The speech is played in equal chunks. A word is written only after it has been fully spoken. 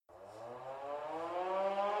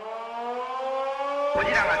ゴジ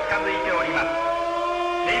ラが近づいております。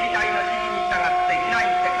警備隊の指示に従って避難し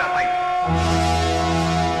てください。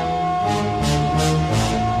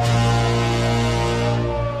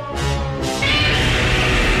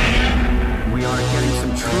We are getting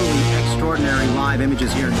some truly extraordinary live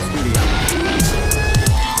images here in the studio.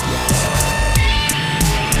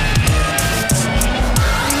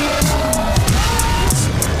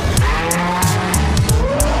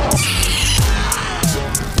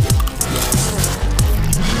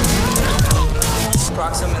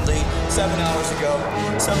 Approximately 7 hours ago,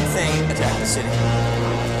 something attacked the city.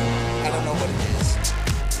 I don't know what it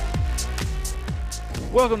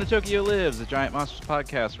is. Welcome to Tokyo Lives, a giant monsters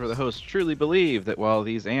podcast where the hosts truly believe that while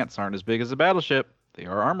these ants aren't as big as a battleship, they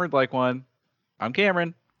are armored like one. I'm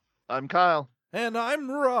Cameron. I'm Kyle. And I'm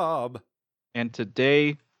Rob. And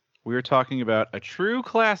today we are talking about a true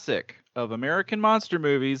classic of American monster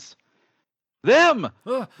movies, Them!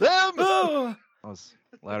 Them! That was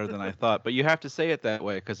louder than I thought, but you have to say it that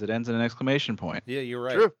way because it ends in an exclamation point. Yeah, you're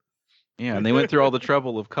right. True. Yeah, and they went through all the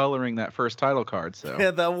trouble of coloring that first title card, so Yeah,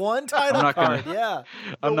 the one title not gonna- card. Yeah.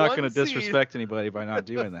 I'm The not one going to scene. disrespect anybody by not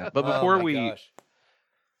doing that. But Oh my gosh.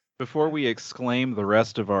 before we exclaim the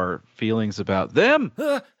rest of our feelings about them,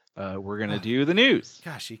 we're going to do the news.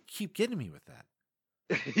 Gosh, you keep getting me with that.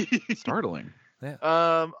 Startling.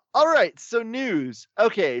 All right, so news.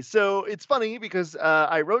 Okay, so it's funny because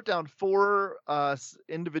I wrote down 4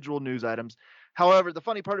 individual news items. However, the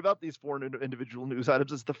funny part about these 4 individual news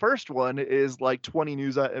items is the first one is like 20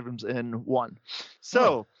 news items in one.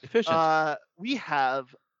 So Efficient. we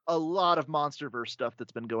have a lot of MonsterVerse stuff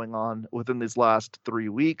that's been going on within these last 3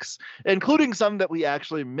 weeks, including some that we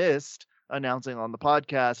actually missed announcing on the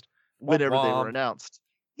podcast whenever they were announced.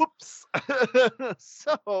 Whoops.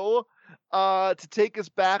 So to take us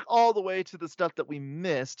back all the way to the stuff that we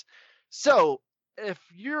missed. So if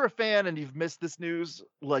you're a fan and you've missed this news,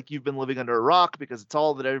 like you've been living under a rock because it's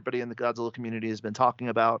all that everybody in the Godzilla community has been talking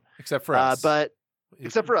about. Except for us. But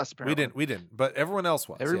except for us, apparently. We didn't, but everyone else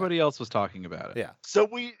was. Everybody else was talking about it. Yeah. So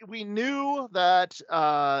we knew that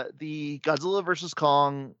the Godzilla vs.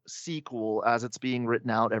 Kong sequel, as it's being written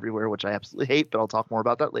out everywhere, which I absolutely hate, but I'll talk more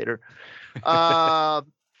about that later,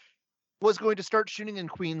 was going to start shooting in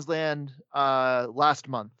Queensland last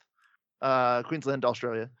month, Queensland,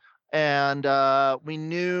 Australia. And we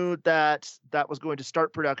knew that that was going to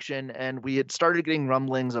start production, and we had started getting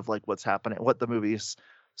rumblings of like what's happening, what the movie's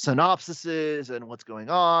synopsis is and what's going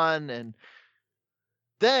on. And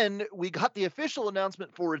then we got the official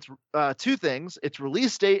announcement for its 2 things, its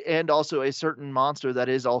release date and also a certain monster that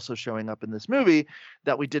is also showing up in this movie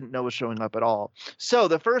that we didn't know was showing up at all. So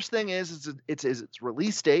the first thing is its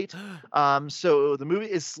release date. So the movie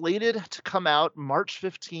is slated to come out March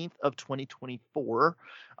 15th of 2024,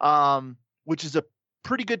 which is a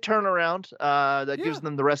pretty good turnaround. That gives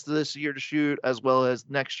them the rest of this year to shoot, as well as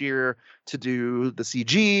next year to do the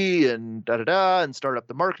CG and and start up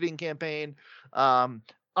the marketing campaign.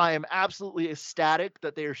 I am absolutely ecstatic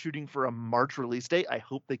that they are shooting for a March release date. I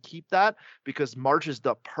hope they keep that because March is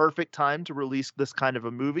the perfect time to release this kind of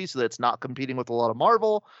a movie so that it's not competing with a lot of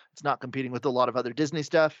Marvel. It's not competing with a lot of other Disney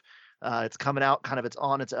stuff. It's coming out it's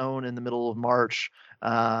on its own in the middle of March,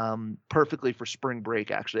 perfectly for spring break.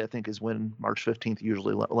 Actually, I think is when March 15th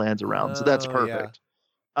usually lands around. So that's perfect.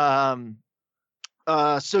 Yeah.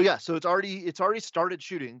 So it's already started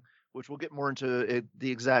shooting, which we'll get more into the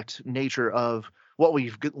exact nature of what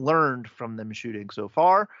we've learned from them shooting so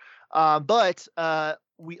far. But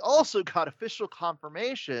we also got official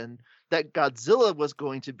confirmation that Godzilla was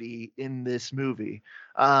going to be in this movie.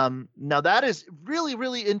 Now that is really,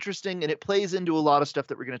 really interesting, and it plays into a lot of stuff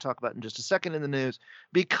that we're going to talk about in just a second in the news,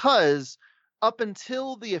 because up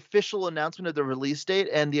until the official announcement of the release date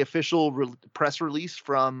and the official press release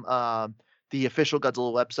from the official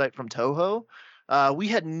Godzilla website from Toho, we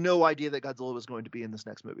had no idea that Godzilla was going to be in this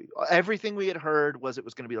next movie. Everything we had heard was it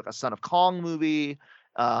was going to be like a Son of Kong movie,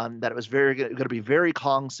 that it was going to be very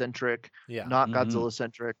Kong-centric, not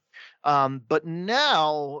Godzilla-centric. But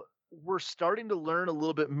now we're starting to learn a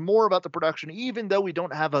little bit more about the production, even though we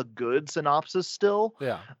don't have a good synopsis still.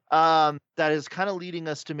 That is kind of leading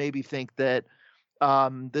us to maybe think that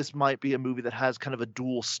this might be a movie that has kind of a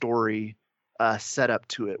dual story setup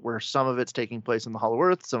to it, where some of it's taking place in the Hollow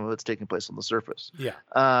Earth, some of it's taking place on the surface.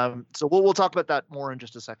 So we'll talk about that more in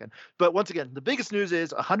just a second. But once again, the biggest news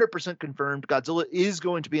is 100% confirmed Godzilla is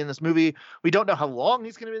going to be in this movie. We don't know how long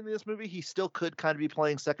he's going to be in this movie. He still could kind of be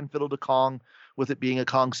playing second fiddle to Kong, with it being a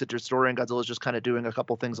Kong-centered story, and Godzilla's just kind of doing a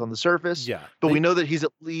couple things on the surface. But we know that he's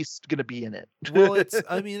at least going to be in it. Well,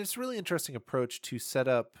 it's really interesting approach to set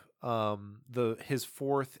up his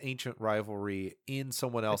fourth ancient rivalry in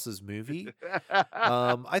someone else's movie.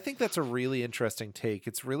 I think that's a really interesting take.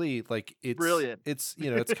 It's really like it's brilliant. It's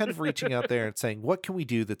it's kind of reaching out there and saying, what can we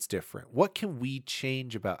do that's different? What can we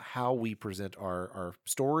change about how we present our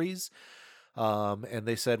stories? And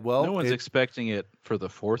they said, well, no one's expecting it for the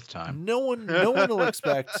fourth time. No one will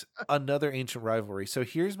expect another ancient rivalry. So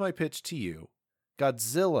here's my pitch to you.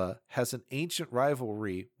 Godzilla has an ancient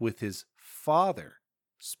rivalry with his father,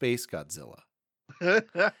 Space Godzilla.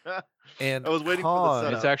 And I was waiting Kong, for the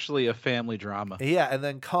setup. It's actually a family drama. Yeah, and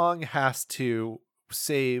then Kong has to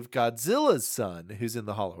save Godzilla's son, who's in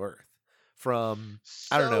the Hollow Earth, from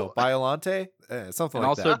I don't know, Biollante, something and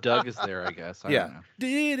like also that. Doug is there, I guess. I don't know.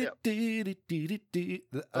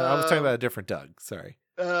 I was talking about a different Doug. Sorry.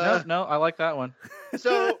 No, I like that one.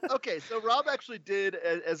 So Rob actually did,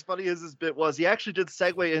 as funny as this bit was, he actually did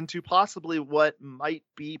segue into possibly what might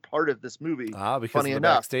be part of this movie. Because funny of the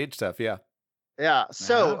enough. backstage stuff, yeah. Yeah.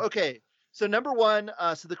 So, okay. So number one,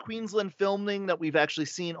 so the Queensland filming that we've actually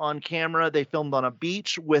seen on camera, they filmed on a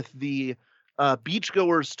beach with the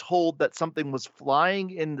beachgoers told that something was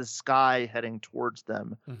flying in the sky heading towards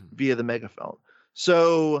them via the megaphone.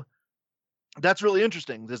 So that's really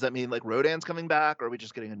interesting. Does that mean like Rodan's coming back? Or are we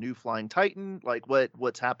just getting a new flying Titan? Like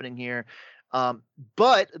what's happening here?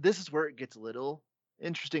 But this is where it gets a little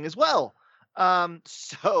interesting as well.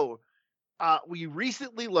 So we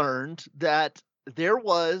recently learned that there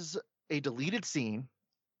was a deleted scene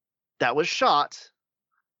that was shot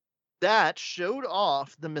that showed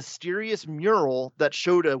off the mysterious mural that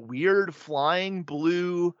showed a weird flying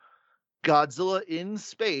blue Godzilla in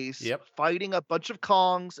space fighting a bunch of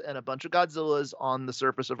Kongs and a bunch of Godzillas on the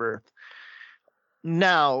surface of Earth.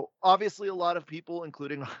 Now, obviously, a lot of people,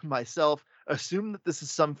 including myself, assume that this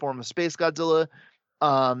is some form of space Godzilla.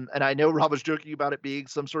 And I know Rob was joking about it being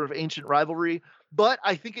some sort of ancient rivalry, but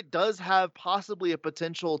I think it does have possibly a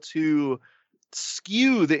potential to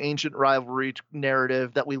skew the ancient rivalry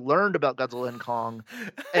narrative that we learned about Godzilla and Kong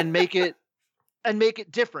and make it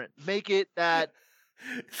different. Make it that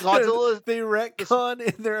Godzilla. They retcon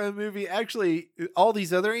in their own movie. Actually, all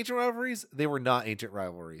these other ancient rivalries, they were not ancient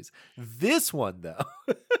rivalries. This one, though.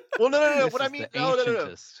 Well, no. This What I is mean, the no.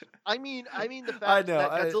 ancientest. I mean the fact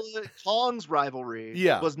that Godzilla Kong's rivalry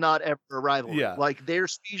was not ever a rivalry. Yeah. Like their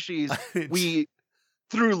species, we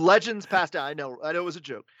through legends passed down. I know it was a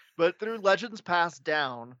joke, but through legends passed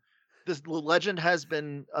down, this legend has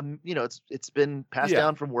been, it's been passed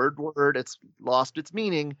down from word to word. It's lost its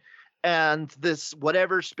meaning. And this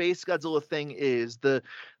whatever space Godzilla thing is, the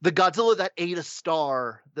Godzilla that ate a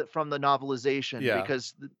star that from the novelization,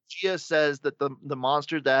 because Gia says that the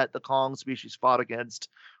monster that the Kong species fought against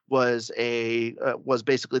was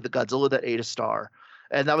basically the Godzilla that ate a star,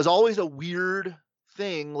 and that was always a weird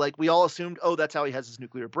thing. Like we all assumed, oh, that's how he has his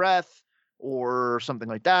nuclear breath or something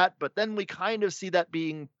like that. But then we kind of see that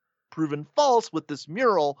being proven false with this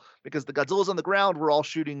mural, because the Godzillas on the ground were all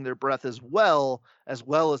shooting their breath as well as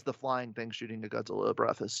the flying thing shooting a Godzilla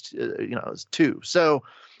breath as too. So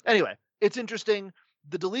anyway, it's interesting.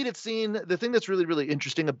 The deleted scene, the thing that's really, really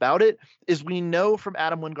interesting about it is we know from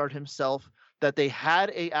Adam Wingard himself that they had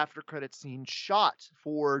a after credit scene shot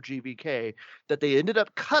for GVK that they ended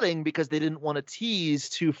up cutting because they didn't want to tease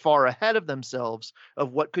too far ahead of themselves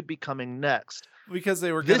of what could be coming next. Because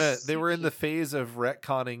they were in the phase of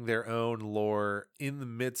retconning their own lore in the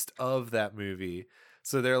midst of that movie.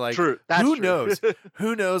 So they're like, who knows?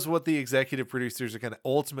 Who knows what the executive producers are going to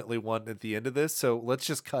ultimately want at the end of this? So let's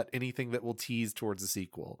just cut anything that will tease towards a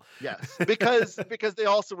sequel. Yes, because they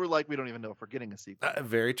also were like, we don't even know if we're getting a sequel.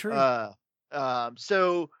 Very true.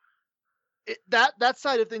 So that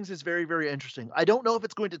side of things is very, very interesting. I don't know if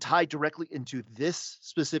it's going to tie directly into this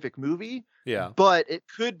specific movie. Yeah. But it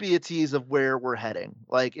could be a tease of where we're heading.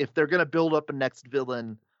 Like if they're going to build up a next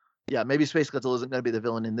villain, maybe Space Godzilla isn't going to be the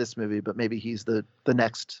villain in this movie, but maybe he's the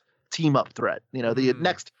next team up threat. The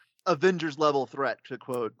next Avengers level threat, to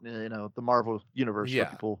quote, the Marvel universe for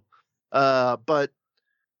people. But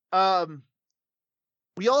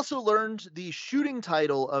we also learned the shooting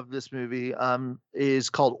title of this movie is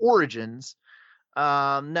called Origins.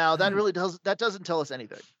 Now that doesn't tell us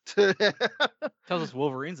anything. Tells us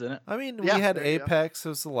Wolverine's in it. I mean, we had Apex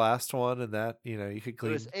was the last one, and that you could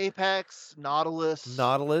clean. There's Apex, Nautilus. There's a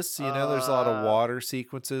lot of water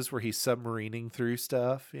sequences where he's submarining through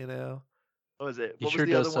stuff. What was it? He what sure was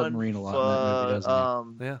the does other submarine one? a lot in that movie,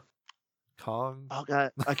 doesn't he? Yeah. Kong. Oh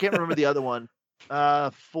god, I can't remember the other one.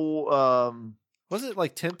 Was it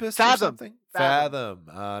like Tempest Fathom. or something? Fathom.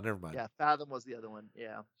 Never mind. Yeah, Fathom was the other one.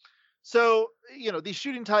 Yeah. So, these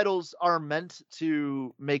shooting titles are meant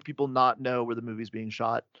to make people not know where the movie's being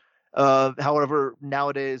shot. However,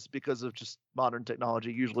 nowadays, because of just modern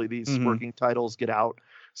technology, usually these working titles get out,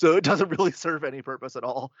 so it doesn't really serve any purpose at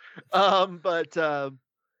all.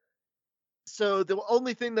 So the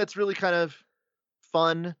only thing that's really kind of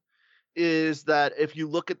fun is that if you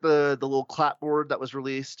look at the little clapboard that was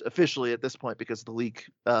released officially at this point, because the leak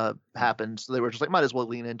happened, so they were just like, might as well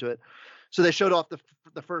lean into it. So they showed off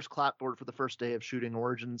the first clapboard for the first day of shooting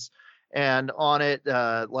Origins, and on it,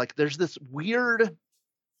 like there's this weird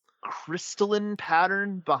crystalline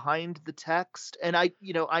pattern behind the text, and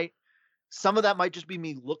some of that might just be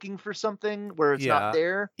me looking for something where it's not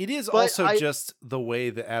there. It is also just the way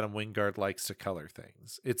that Adam Wingard likes to color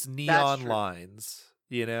things. It's neon lines.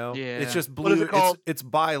 It's just blue. What is it called? It's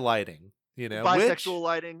bi lighting. Bisexual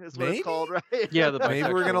lighting is what it's called, right? Yeah,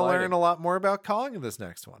 maybe we're gonna learn a lot more about Kong in this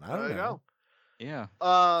next one. I don't know. Yeah.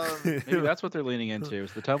 Maybe that's what they're leaning into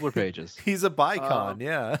is the Tumblr pages. He's a bicon,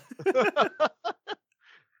 yeah.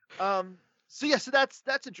 So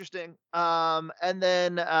that's interesting. And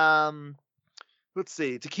then let's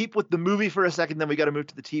see. To keep with the movie for a second, then we got to move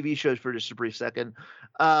to the TV shows for just a brief second.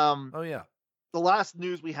 The last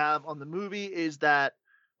news we have on the movie is that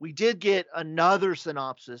we did get another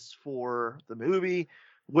synopsis for the movie,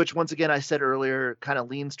 which once again, I said earlier, kind of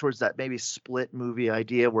leans towards that maybe split movie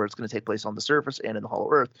idea where it's going to take place on the surface and in the Hollow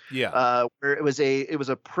Earth. Yeah. Where it was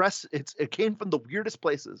a press. It came from the weirdest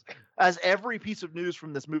places, as every piece of news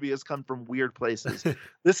from this movie has come from weird places.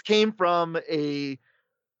 This came from the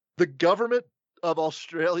government of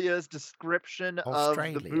Australia's description of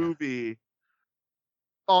the movie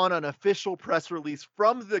on an official press release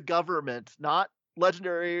from the government, not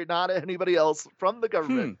Legendary, not anybody else, from the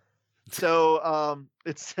government. So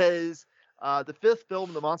it says the fifth film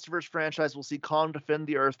in the MonsterVerse franchise will see Kong defend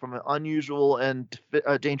the Earth from unusual and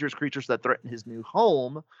dangerous creatures that threaten his new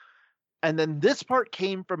home. And then this part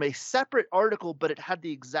came from a separate article, but it had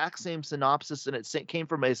the exact same synopsis, and it came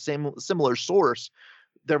from a similar source.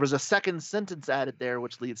 There was a second sentence added there,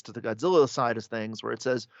 which leads to the Godzilla side of things, where it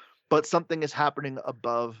says, but something is happening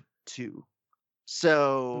above too.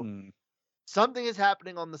 So something is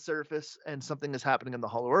happening on the surface and something is happening in the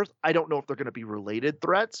Hollow Earth. I don't know if they're going to be related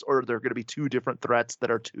threats or they're going to be two different threats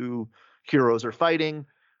that our two heroes are fighting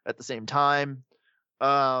at the same time.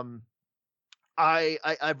 I've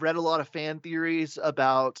read a lot of fan theories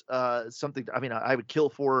about something. I mean, I would kill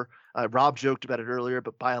for. Rob joked about it earlier,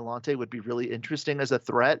 but Biollante would be really interesting as a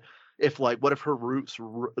threat. What if her roots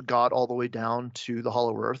got all the way down to the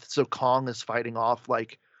Hollow Earth? So Kong is fighting off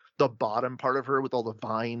like the bottom part of her with all the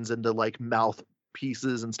vines and the like mouth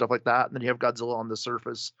pieces and stuff like that. And then you have Godzilla on the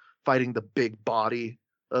surface fighting the big body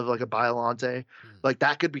of like a Biollante. Like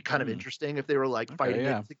that could be kind of interesting if they were like fighting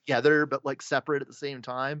it together, but like separate at the same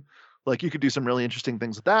time. Like you could do some really interesting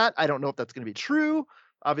things with that. I don't know if that's going to be true.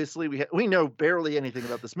 Obviously we know barely anything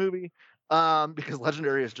about this movie because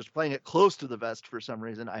Legendary is just playing it close to the vest for some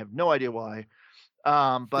reason. I have no idea why.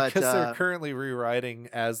 But because they're currently rewriting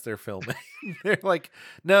as they're filming. They're like,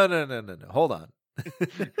 no, hold on.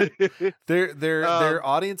 They're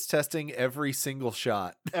audience testing every single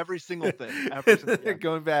shot, every single thing. They're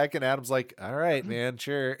going back, and Adam's like, "All right, man,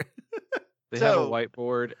 sure." They have a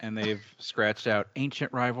whiteboard, and they've scratched out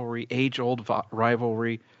ancient rivalry, age-old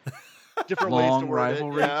rivalry, different long ways to word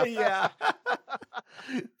rivalry. It. Yeah.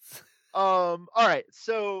 All right,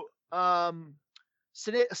 so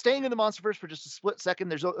staying in the MonsterVerse for just a split second,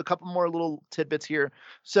 there's a couple more little tidbits here.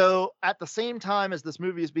 So at the same time as this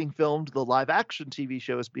movie is being filmed, the live action TV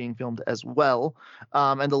show is being filmed as well.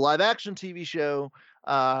 And the live action TV show,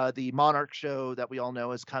 the Monarch show that we all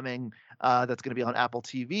know is coming, that's going to be on Apple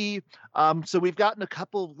TV. So we've gotten a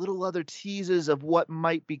couple little other teases of what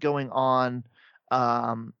might be going on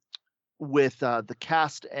with the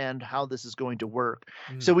cast and how this is going to work.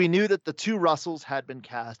 So we knew that the two Russells had been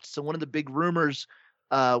cast. So one of the big rumors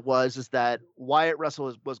is that Wyatt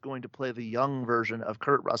Russell was going to play the young version of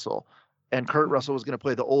Kurt Russell, and Kurt Russell was going to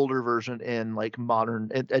play the older version in like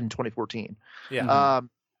modern in 2014. Yeah.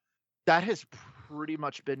 That has pretty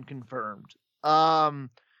much been confirmed.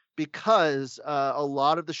 Because a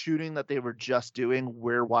lot of the shooting that they were just doing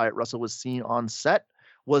where Wyatt Russell was seen on set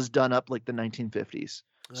was done up like the 1950s.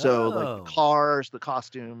 So like the cars, the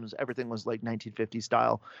costumes, everything was like 1950s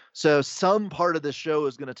style. So some part of the show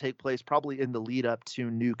is going to take place probably in the lead up to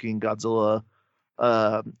nuking Godzilla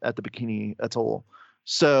at the Bikini Atoll.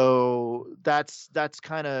 So that's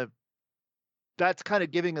kind of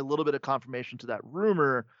giving a little bit of confirmation to that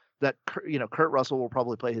rumor that Kurt Russell will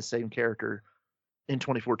probably play his same character in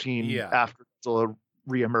 2014 after Godzilla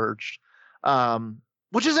reemerged,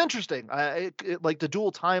 which is interesting. Like the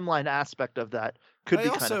dual timeline aspect of that could be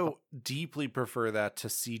kind of. I also deeply prefer that to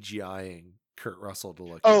CGIing Kurt Russell to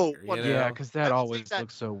look. Oh, younger, yeah, because that always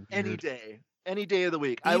looks so weird. Any day of the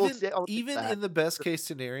week. Even in the best case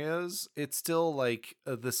scenarios, it's still like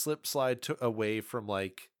the slip slide away from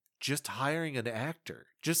like just hiring an actor.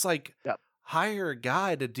 Just like hire a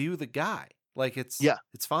guy to do the guy. Like it's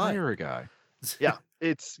fine. Hire a guy.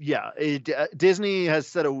 Disney has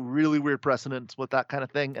set a really weird precedent with that kind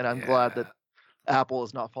of thing, and I'm glad that Apple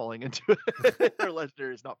is not falling into it, or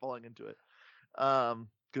Legendary is not falling into it.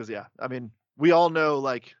 Because I mean, we all know,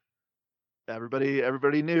 like,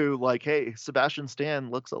 everybody knew, like, hey, Sebastian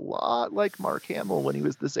Stan looks a lot like Mark Hamill when he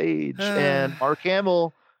was this age, and Mark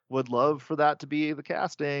Hamill would love for that to be the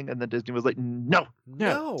casting, and then Disney was like, no,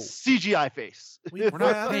 CGI face. We're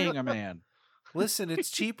not paying a man. Listen, it's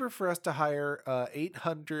cheaper for us to hire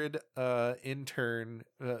 800 intern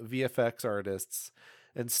VFX artists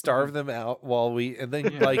and starve them out while and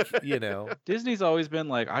then like, Disney's always been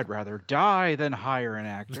like, I'd rather die than hire an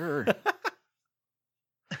actor.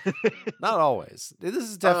 Not always. This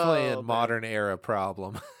is definitely a modern era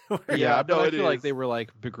problem. But I feel like they were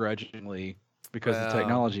like begrudgingly because the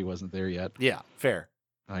technology wasn't there yet. Yeah, fair.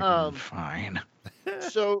 Like, fine.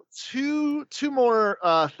 So two more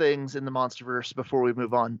things in the MonsterVerse before we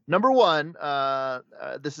move on. Number one,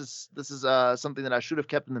 this is something that I should have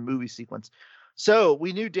kept in the movie sequence. So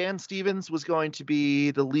we knew Dan Stevens was going to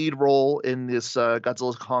be the lead role in this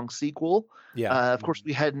Godzilla Kong sequel. Yeah. Of course,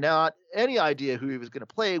 we had not any idea who he was going to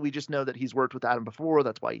play. We just know that he's worked with Adam before.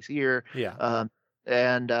 That's why he's here. Yeah.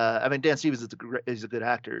 And I mean, Dan Stevens is a good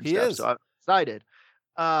actor. And he is. So I'm excited.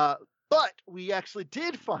 But we actually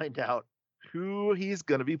did find out who he's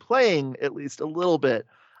going to be playing, at least a little bit.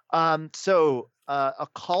 So a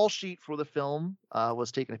call sheet for the film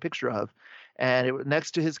was taken a picture of, and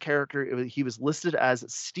next to his character, he was listed as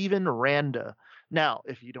Stephen Randa. Now,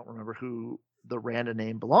 if you don't remember who the Randa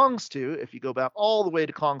name belongs to, if you go back all the way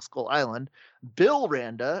to Kong Skull Island, Bill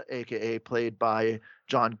Randa, aka played by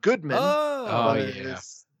John Goodman,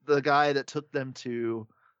 is the guy that took them to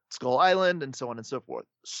Skull Island and so on and so forth.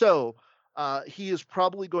 So he is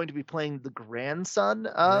probably going to be playing the grandson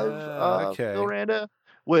of Bill Randa,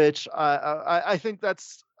 which I think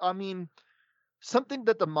that's, I mean, something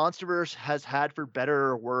that the MonsterVerse has had for better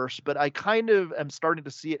or worse, but I kind of am starting to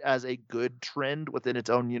see it as a good trend within its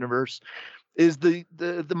own universe. Is the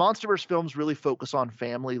MonsterVerse films really focus on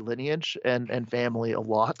family lineage and family a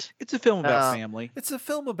lot. It's a film about family. It's a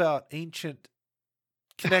film about ancient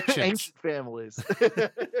connections. Ancient families.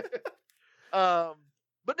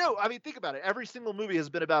 But no, I mean, think about it. Every single movie has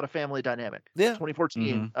been about a family dynamic. Yeah.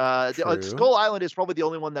 2014. Skull Island is probably the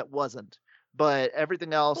only one that wasn't. But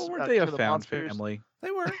everything else... Well, weren't they a found family?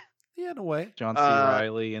 They were. Yeah, in a way. John C.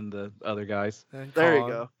 Reilly and the other guys. And there you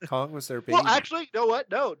go. Kong was their baby. Well, actually, you know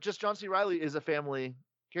what? No, just John C. Reilly is a family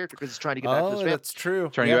character because he's trying to get back to his family. That's true.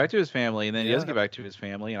 Trying to get back to his family, and then he does get back to his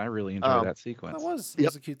family, and I really enjoyed that sequence. It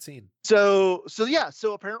was a cute scene. So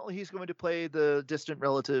apparently he's going to play the distant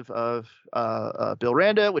relative of Bill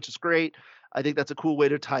Randa, which is great. I think that's a cool way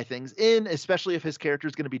to tie things in, especially if his character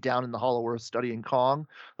is going to be down in the Hollow Earth studying Kong.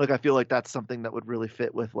 Like, I feel like that's something that would really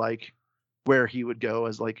fit with like where he would go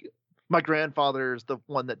as like, my grandfather's the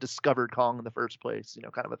one that discovered Kong in the first place,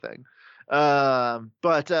 kind of a thing.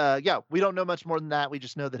 But we don't know much more than that. We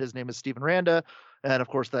just know that his name is Stephen Randa. And of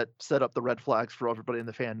course that set up the red flags for everybody in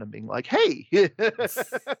the fandom being like, hey,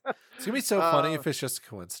 it's gonna be so funny if it's just a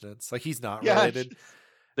coincidence. Like he's not related.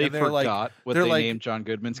 They forgot what they named John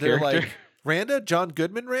Goodman's character. Like, Randa, John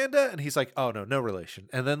Goodman Randa, and he's like, oh no relation.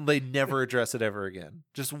 And then they never address it ever again.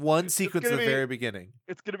 Just one sequence at the very beginning.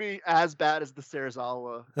 It's gonna be as bad as the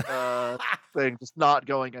Serizawa thing, just not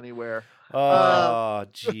going anywhere. Oh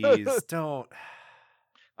jeez, don't.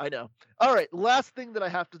 I know. All right, last thing that I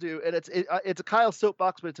have to do, and it's a Kyle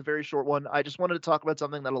soapbox, but it's a very short one. I just wanted to talk about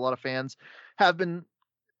something that a lot of fans have been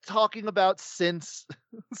talking about since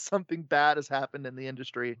something bad has happened in the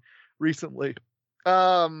industry recently.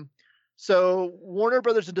 So Warner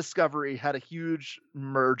Brothers and Discovery had a huge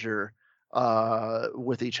merger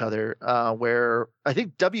with each other, where I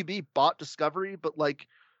think WB bought Discovery, but like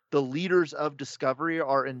the leaders of Discovery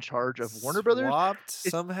are in charge of Warner Brothers.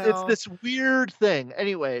 Somehow. It's this weird thing.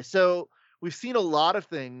 Anyway, so we've seen a lot of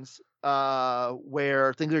things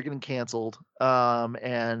where things are getting canceled,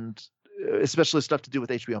 and especially stuff to do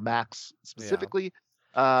with HBO Max specifically.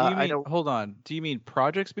 Hold on. Do you mean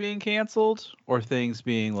projects being canceled or things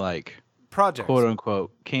being like projects, quote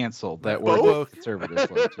unquote, canceled? That were both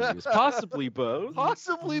conservatives like to use. Possibly both.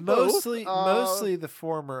 Possibly both. Mostly the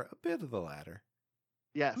former, a bit of the latter.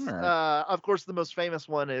 Yes. Right. Of course, the most famous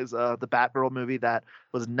one is the Batgirl movie that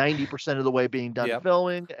was 90% of the way being done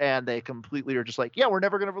filming, and they completely are just like, yeah, we're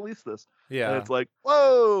never going to release this. Yeah. And it's like,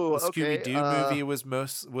 whoa. The okay, Scooby-Doo movie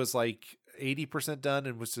was like 80% done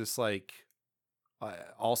and was just like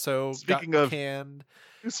also canned.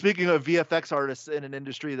 Speaking of VFX artists in an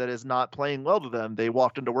industry that is not playing well to them, they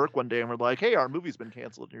walked into work one day and were like, hey, our movie's been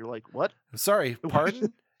canceled. And you're like, what? Sorry,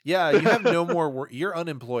 pardon? Yeah, you have no more work. You're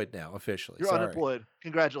unemployed now, officially. You're unemployed.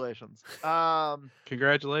 Congratulations.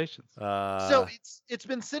 Congratulations. So it's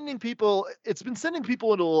been sending people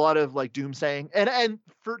into a lot of like doomsaying. And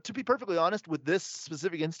to be perfectly honest, with this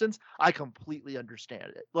specific instance, I completely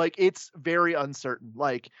understand it. Like, it's very uncertain.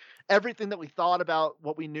 Like, everything that we thought about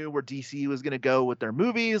what we knew where DC was going to go with their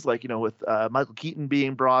movies, like, with Michael Keaton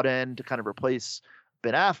being brought in to kind of replace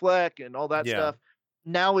Ben Affleck and all that stuff,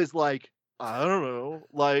 now is like, I don't know,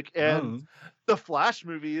 like, and the Flash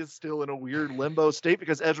movie is still in a weird limbo state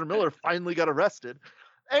because Ezra Miller finally got arrested.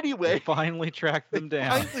 Anyway, they finally tracked them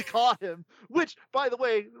down. Finally caught him. Which, by the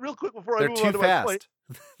way, real quick before I move on to my point,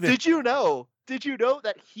 did you know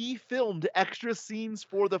that he filmed extra scenes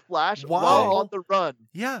for the Flash while on the run?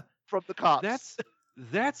 Yeah, from the cops.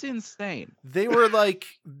 That's insane. They were like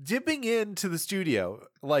dipping into the studio,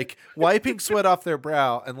 like wiping sweat off their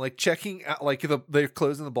brow and like checking out, like they're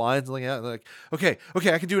closing the blinds and like, okay,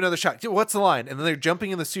 I can do another shot. What's the line? And then they're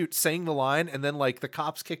jumping in the suit, saying the line, and then like the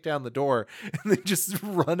cops kick down the door and they just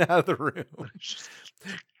run out of the room.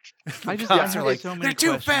 I have like, so many they're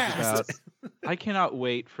too fast. I cannot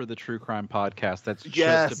wait for the true crime podcast that's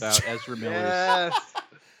just about Ezra Miller's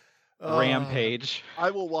rampage. I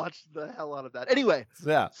will watch the hell out of that. Anyway,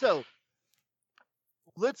 so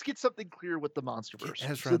let's get something clear with the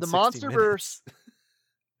MonsterVerse. So the MonsterVerse,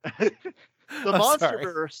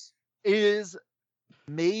 MonsterVerse is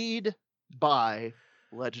made by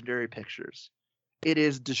Legendary Pictures. It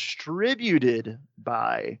is distributed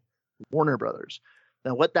by Warner Brothers.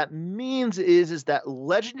 Now, what that means is that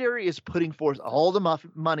Legendary is putting forth all the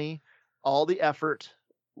money, all the effort,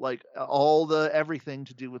 like all the everything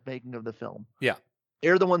to do with making of the film. Yeah.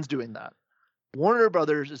 They're the ones doing that. Warner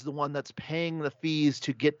Brothers is the one that's paying the fees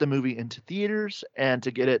to get the movie into theaters and to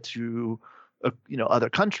get it to other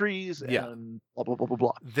countries and blah blah blah blah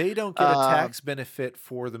blah. They don't get a tax benefit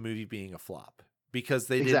for the movie being a flop because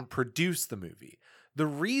they didn't produce the movie. The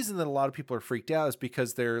reason that a lot of people are freaked out is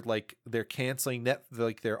because they're canceling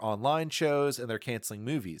their online shows and they're canceling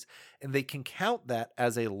movies, and they can count that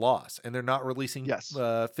as a loss, and they're not releasing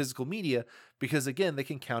physical media because, again, they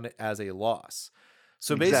can count it as a loss.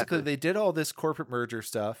 So basically they did all this corporate merger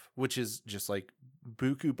stuff, which is just like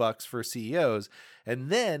buku bucks for CEOs. And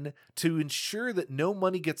then to ensure that no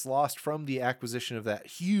money gets lost from the acquisition of that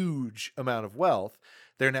huge amount of wealth,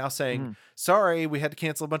 they're now saying, sorry, we had to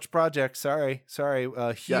cancel a bunch of projects. Sorry.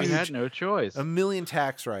 Huge, we had no choice. 1 million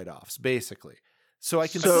tax write-offs, basically. So I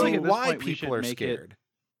can see why people are scared.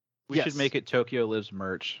 We should make it Tokyo Lives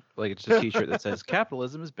merch. Like, it's a t-shirt that says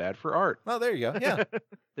capitalism is bad for art. Oh, there you go. Yeah.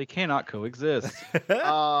 They cannot coexist.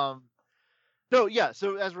 So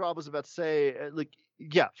as Rob was about to say,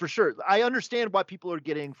 for sure. I understand why people are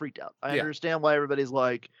getting freaked out. I understand why everybody's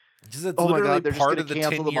like, oh my God, they're part of the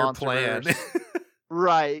 10-year plan.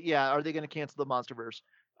 Right. Yeah. Are they going to cancel the MonsterVerse?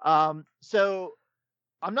 So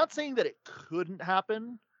I'm not saying that it couldn't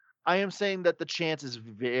happen. I am saying that the chance is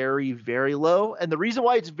very, very low. And the reason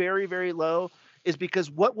why it's very, very low is because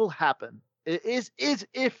what will happen is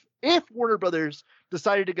if Warner Brothers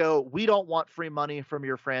decided to go, we don't want free money from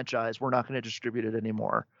your franchise, we're not going to distribute it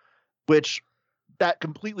anymore, which that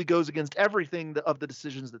completely goes against everything of the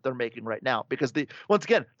decisions that they're making right now. Because once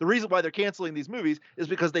again, the reason why they're canceling these movies is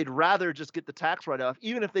because they'd rather just get the tax write-off,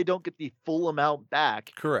 even if they don't get the full amount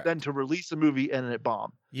back, than to release a movie and it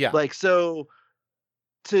bomb. Yeah. Like, so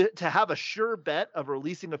to have a sure bet of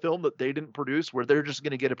releasing a film that they didn't produce where they're just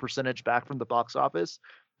going to get a percentage back from the box office,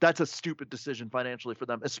 that's a stupid decision financially for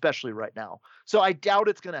them, especially right now. So I doubt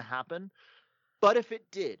it's going to happen. But if it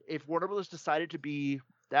did, if Warner Brothers decided to be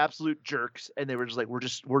the absolute jerks and they were just like,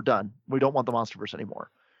 we're done, we don't want the MonsterVerse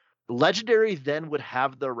anymore, Legendary then would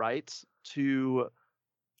have the rights to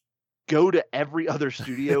go to every other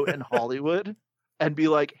studio in Hollywood and be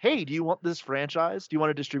like, hey, do you want this franchise? Do you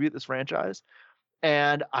want to distribute this franchise?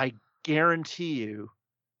 And I guarantee you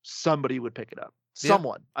somebody would pick it up.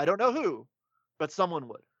 Someone. I don't know who, but someone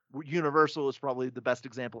would. Universal is probably the best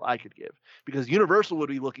example I could give, because Universal would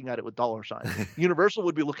be looking at it with dollar signs. Universal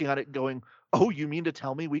would be looking at it going, oh, you mean to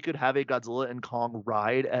tell me we could have a Godzilla and Kong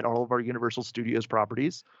ride at all of our Universal Studios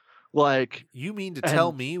properties? Like, you mean to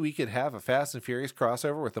tell me we could have a Fast and Furious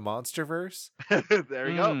crossover with the Monsterverse? There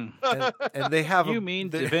you go. And they have. You mean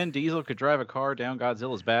Vin Diesel could drive a car down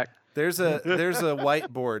Godzilla's back? There's a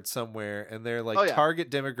whiteboard somewhere, and they're like target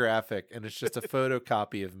demographic, and it's just a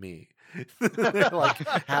photocopy of me. Like,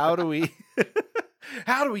 how do we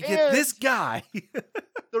get this guy?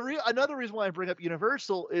 Another reason why I bring up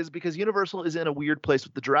Universal is because Universal is in a weird place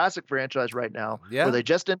with the Jurassic franchise right now, where they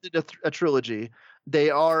just ended a trilogy. They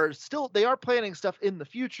are planning stuff in the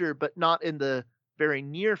future, but not in the very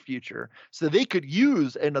near future. So they could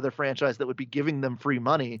use another franchise that would be giving them free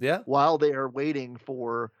money while they are waiting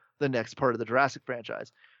for the next part of the Jurassic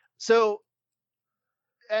franchise. So,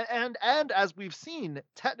 and as we've seen,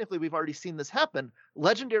 technically we've already seen this happen.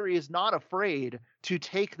 Legendary is not afraid to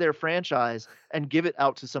take their franchise and give it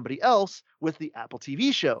out to somebody else with the Apple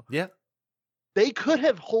TV show. Yeah. They could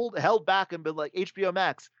have held back and been like, HBO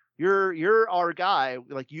Max, you're our guy.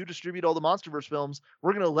 Like, you distribute all the Monsterverse films.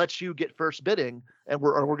 We're going to let you get first bidding, and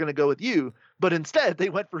we're going to go with you. But instead, they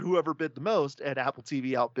went for whoever bid the most, and Apple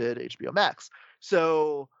TV outbid HBO Max.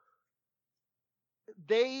 So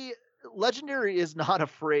Legendary is not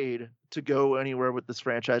afraid to go anywhere with this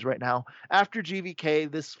franchise right now. After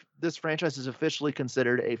GVK, this franchise is officially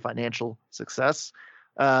considered a financial success.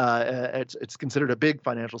 It's considered a big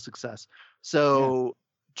financial success. So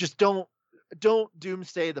just don't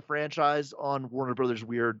doomsday the franchise on Warner Brothers'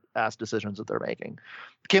 weird ass decisions that they're making.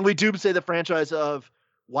 Can we doomsday the franchise of,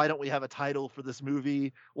 why don't we have a title for this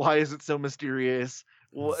movie? Why is it so mysterious?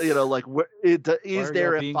 Well, like, is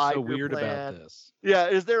there a 5-year plan? About this? Yeah,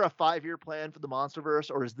 is there a 5-year plan for the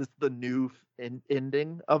Monsterverse, or is this the new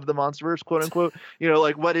ending of the Monsterverse, quote unquote?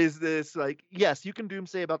 Like, what is this? Like, yes, you can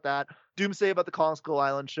doomsday about that. Doomsday about the Kong Skull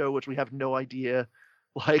Island show, which we have no idea,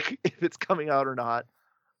 like, if it's coming out or not.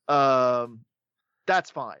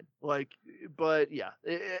 That's fine. Like, but yeah,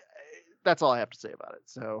 that's all I have to say about it.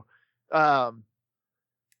 So,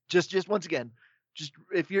 just once again, just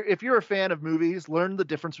if you're a fan of movies, learn the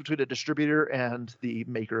difference between a distributor and the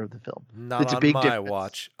maker of the film. It's a on big my difference.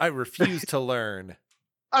 watch. I refuse to learn.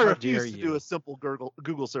 I refuse to do a simple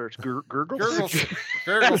Google search. Gurgle search.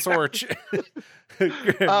 Gurgle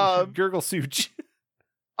search.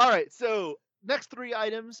 All right, so next 3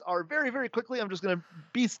 items are very, very quickly. I'm just going to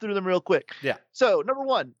beast through them real quick. Yeah. So number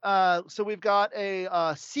 1, so we've got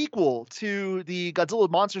a sequel to the Godzilla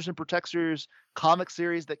Monsters and Protectors comic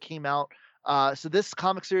series that came out. So this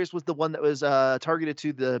comic series was the one that was targeted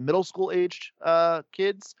to the middle school aged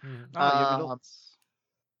kids. Young adults.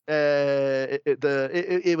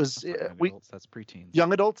 It was adults, that's preteens.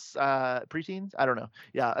 Young adults, preteens. I don't know.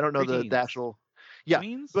 Yeah, I don't know the actual. Yeah,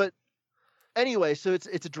 Tweens? but anyway, so it's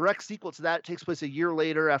a direct sequel to that. It takes place a year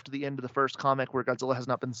later after the end of the first comic, where Godzilla has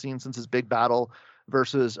not been seen since his big battle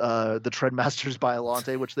versus the Treadmasters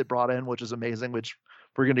Biollante, which they brought in, which is amazing. Which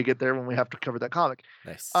we're going to get there when we have to cover that comic.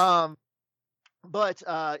 Nice. But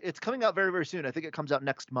it's coming out very, very soon. I think it comes out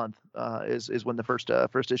next month. Is when the first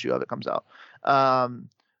issue of it comes out.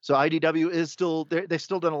 So IDW is still they've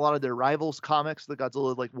still done a lot of their Rivals comics, the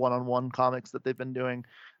Godzilla like one-on-one comics that they've been doing.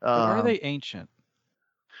 Are they ancient?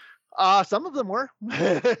 Some of them were.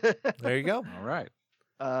 There you go. All right.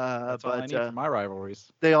 That's all I need for my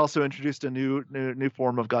rivalries. They also introduced a new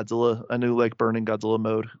form of Godzilla, a new like burning Godzilla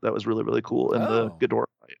mode that was really, really cool in the Ghidorah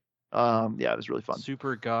fight. Yeah, it was really fun.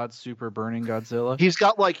 Super burning Godzilla. He's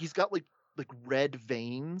got like red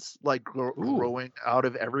veins like growing out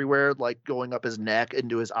of everywhere, like going up his neck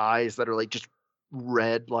into his eyes that are like just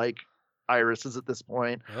red like irises at this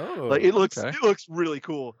point. Oh, like it looks really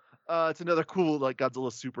cool. It's another cool like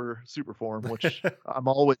Godzilla super form, which I'm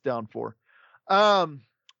always down for.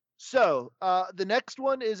 So the next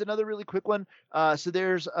one is another really quick one. So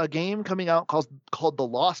there's a game coming out called The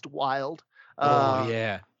Lost Wild.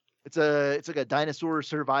 Yeah. It's like a dinosaur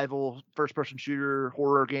survival first-person shooter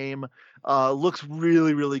horror game. Looks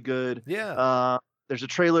really, really good. Yeah. There's a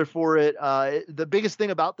trailer for it. The biggest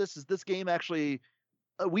thing about this is this game actually,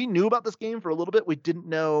 we knew about this game for a little bit. We didn't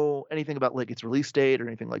know anything about like its release date or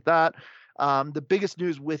anything like that. The biggest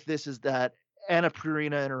news with this is that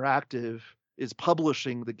Annapurna Interactive is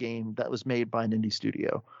publishing the game that was made by an indie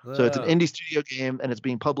studio. So it's an indie studio game, and it's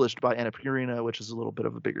being published by Annapurna, which is a little bit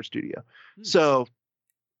of a bigger studio. So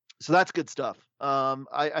that's good stuff.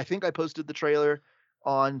 I think I posted the trailer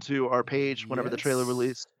onto our page whenever the trailer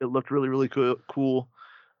released. It looked really, really cool.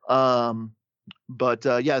 But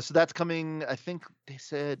so that's coming, I think they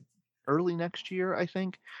said early next year, I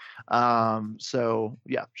think. So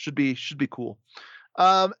yeah, should be cool.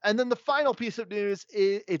 And then the final piece of news,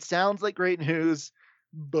 it sounds like great news,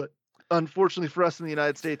 but unfortunately for us in the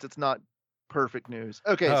United States, it's not perfect news.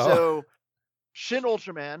 Okay, so Shin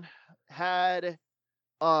Ultraman has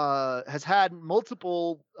had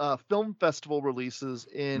multiple film festival releases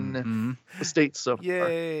in the States so far.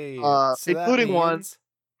 Yay! Including one.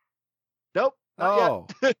 Nope.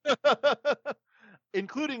 Not yet.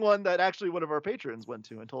 Including one that actually one of our patrons went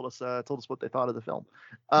to and told us what they thought of the film.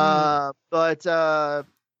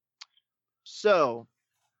 So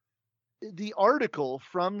the article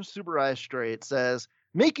from Tsuburaya Straight says,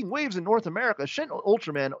 making waves in North America, Shin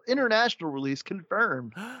Ultraman international release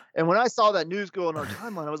confirmed. And when I saw that news go on our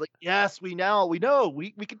timeline, I was like, yes, we know,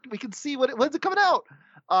 we can see when's it coming out.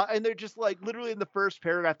 And they're just like literally in the first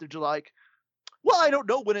paragraph, they're just like, well, I don't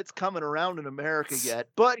know when it's coming around in America yet,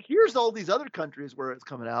 but here's all these other countries where it's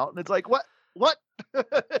coming out. And it's like, what? And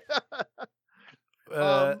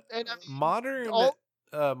I mean,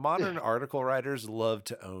 modern article writers love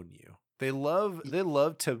to own you. They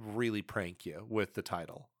love to really prank you with the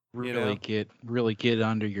title. Really get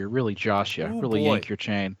under your, really josh you, really yank your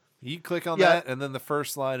chain. You click on that, and then the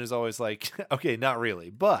first line is always like, okay, not really,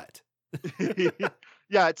 but.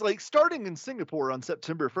 Yeah, it's like starting in Singapore on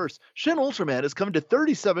September 1st, Shin Ultraman is coming to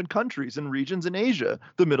 37 countries and regions in Asia,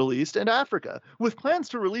 the Middle East, and Africa, with plans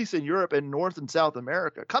to release in Europe and North and South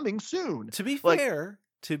America coming soon. To be fair,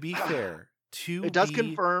 it does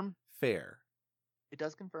confirm. Fair. It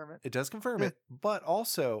does confirm it. It does confirm it, but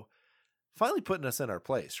also finally putting us in our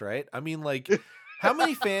place, right? I mean, like, how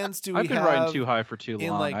many fans do we have? I've been riding too high for too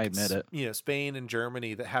long, like, I admit it. You know, Spain and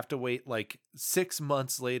Germany that have to wait like 6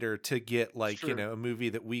 months later to get like, you know, a movie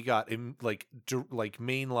that we got in like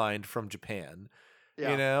mainlined from Japan.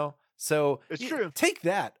 Yeah. You know? So it's true. Take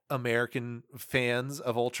that, American fans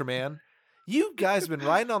of Ultraman. You guys have been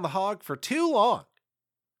riding on the hog for too long.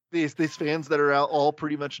 These fans that are out, all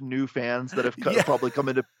pretty much new fans that have probably come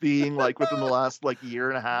into being like within the last like year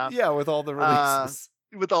and a half. Yeah, with all the releases.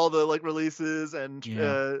 With all the like releases and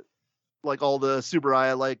like all the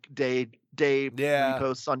Tsuburaya like day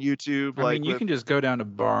reposts on YouTube. I mean, you can just go down to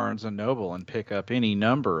Barnes and Noble and pick up any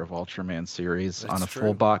number of Ultraman series on a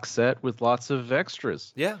full box set with lots of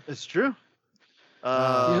extras. Yeah, it's true.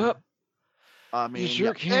 Yep. I mean, you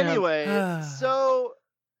sure can. Anyway, so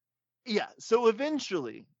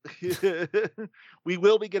eventually we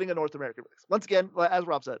will be getting a North American release. Once again, as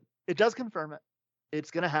Rob said, it does confirm it.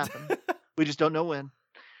 It's going to happen. We just don't know when.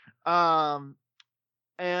 So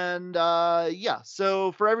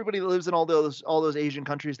for everybody that lives in all those Asian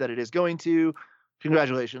countries that it is going to,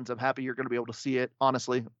 congratulations. I'm happy you're going to be able to see it.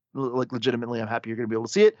 Honestly, like legitimately, I'm happy you're going to be able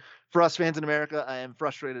to see it. For us fans in America, I am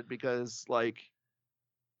frustrated because like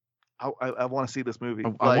I want to see this movie.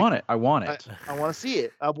 I want it. I want to see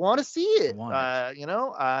it. I want to see it. You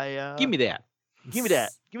know, give me that. Give me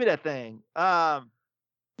that thing.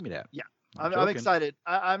 Give me that. Yeah. I'm excited.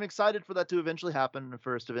 I'm excited for that to eventually happen,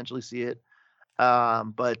 for us to eventually see it.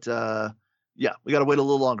 But we got to wait a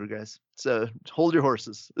little longer, guys. So hold your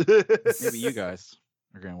horses. Maybe you guys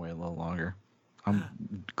are going to wait a little longer. I'm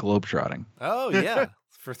globetrotting. Oh yeah.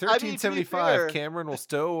 For $13.75, Cameron will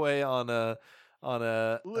stow away on a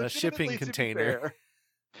shipping container.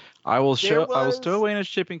 I will stow away in a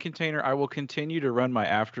shipping container. I will continue to run my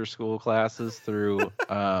after school classes through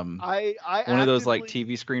one of those like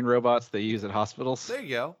TV screen robots they use at hospitals. There you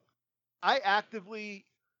go. I actively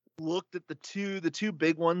looked at the two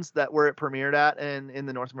big ones that were premiered at in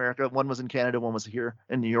the North America. One was in Canada, one was here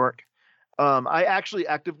in New York. I actually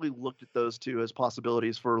actively looked at those two as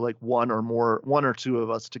possibilities for like one or two of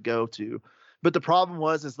us to go to. But the problem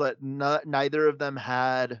was that neither of them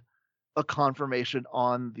had a confirmation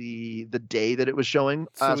on the day that it was showing.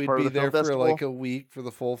 So as we'd part be of the there film for festival. like a week for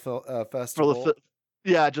the full festival.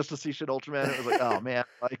 Just to see Shin Ultraman. It was like, oh man,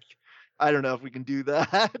 like I don't know if we can do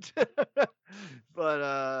that.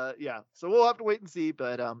 But so we'll have to wait and see.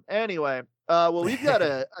 But anyway, we've got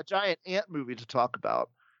a giant ant movie to talk about.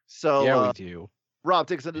 So yeah, we do. Rob,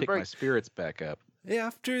 take us into the break. My spirits back up.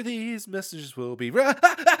 After these messages will be it's them!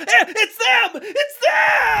 It's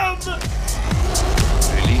them!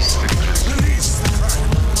 Release the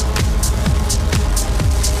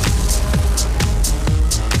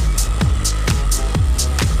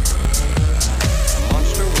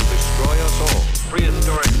monster will destroy us all.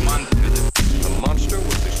 Prehistoric monsters. The monster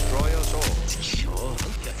will destroy us all.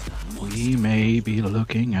 We may be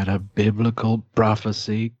looking at a biblical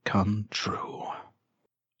prophecy come true.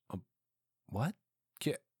 What?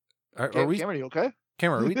 Are we, Cameron, you okay?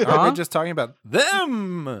 Cameron, are we just talking about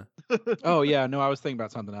them? Oh, yeah. No, I was thinking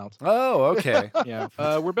about something else. Oh, okay. Yeah.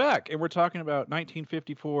 We're back, and we're talking about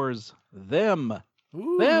 1954's Them.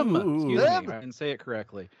 Ooh. Them. Excuse me. I didn't say it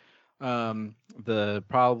correctly.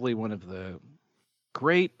 Probably one of the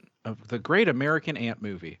great American ant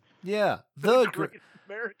movie. Yeah. The great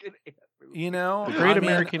American ant movie. You know, Great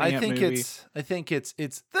American Ant movie. I think it's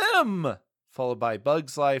them followed by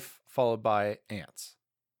Bug's Life followed by Ants.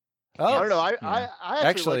 Oh, I don't know. I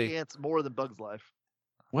actually like Ants more than Bug's Life.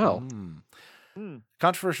 Well,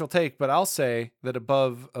 controversial take, but I'll say that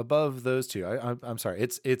above those two, I'm sorry,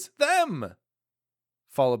 it's them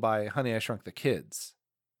followed by Honey, I Shrunk the Kids.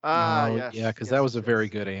 Yes. Yeah, because that was a very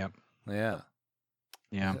good Ant. Yeah.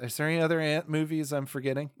 Yeah. Is there any other Ant movies I'm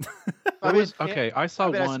forgetting? I saw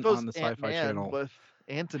one on the Sci-Fi Channel with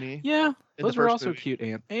Anthony. Yeah, those were also cute.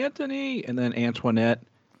 Anthony, and then Antoinette,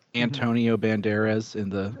 Antonio Banderas in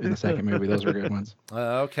the second movie. Those were good ones.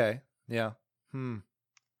 Okay. Yeah.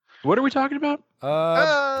 What are we talking about?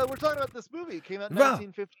 We're talking about this movie. It came out in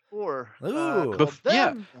 1954.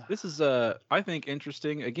 This is I think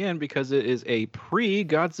interesting again because it is a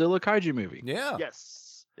pre-Godzilla kaiju movie. Yeah.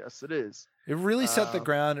 Yes, it is. It really set the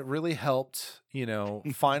ground. It really helped,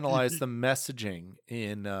 finalize the messaging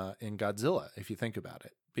in Godzilla, if you think about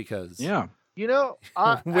it. Because where would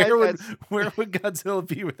Godzilla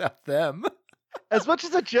be without them? As much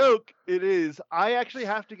as a joke it is, I actually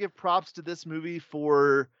have to give props to this movie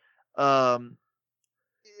for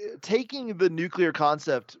taking the nuclear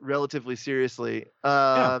concept relatively seriously.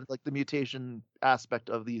 Like the mutation aspect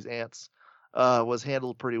of these ants was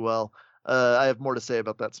handled pretty well. I have more to say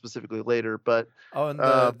about that specifically later, but and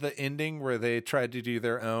the ending where they tried to do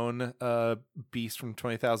their own Beast from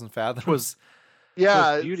 20,000 Fathoms was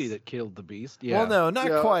Beauty that killed the Beast. Yeah. Well, no,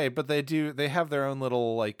 not quite, but they have their own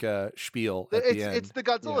little spiel at the end. It's the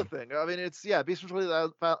Godzilla thing. I mean, it's Beast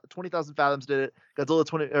from 20,000 Fathoms did it. Godzilla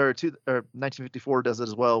 1954 does it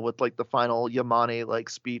as well with the final Yamane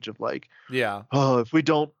speech of if we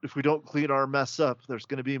don't clean our mess up, there's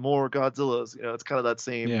going to be more Godzillas. It's kind of that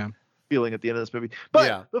same feeling at the end of this movie.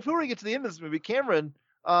 But before we get to the end of this movie, Cameron,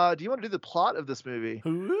 do you want to do the plot of this movie?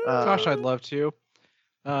 Gosh, I'd love to.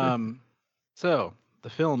 So the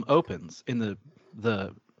film opens in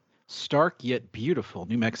the stark yet beautiful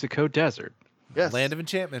New Mexico desert. Yes, land of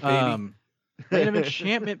enchantment, baby. Land of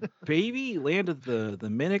enchantment, baby. Land of the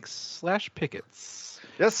Minics/Pickets.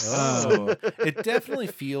 Yes. It definitely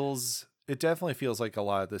feels like a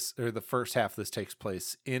lot of this, or the first half of this, takes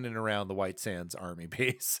place in and around the White Sands Army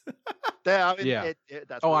base. It definitely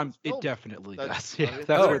does. Yeah,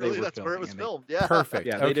 that's where they were that's where it was filmed. Yeah, perfect.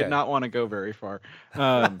 Yeah, they did not want to go very far.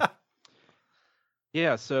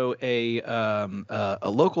 So a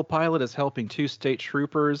local pilot is helping two state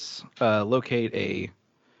troopers locate a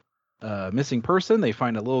missing person. They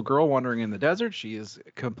find a little girl wandering in the desert. She is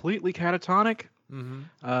completely catatonic.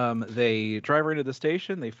 They drive her into the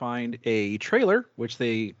station. They find a trailer, which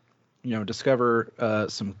they, discover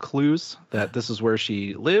some clues that this is where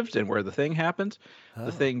she lived and where the thing happened.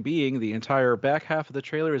 The thing being the entire back half of the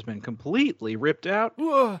trailer has been completely ripped out.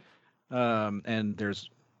 And there's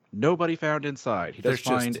nobody found inside. He does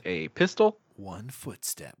find a pistol. One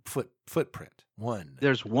footprint. One.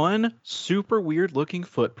 There's one super weird looking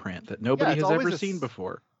footprint that nobody has ever seen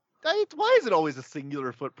before. Why is it always a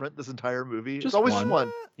singular footprint this entire movie? Just it's always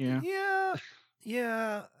one. Yeah.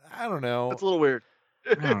 I don't know. That's a little weird.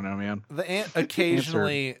 I don't know, man. The ant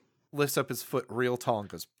occasionally lifts up his foot real tall and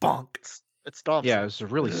goes bonk. It stomps. Yeah, it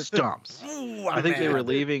really stomps. Ooh, I think they were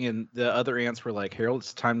leaving, and the other ants were like, "Harold,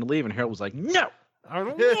 it's time to leave." And Harold was like, "No, I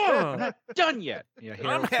don't know. I'm not done yet." Yeah,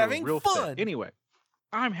 I'm having fun. Fit. Anyway,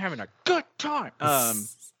 I'm having a good time.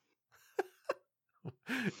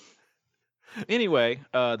 Anyway,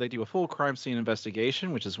 they do a full crime scene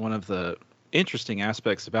investigation, which is one of the interesting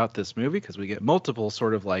aspects about this movie because we get multiple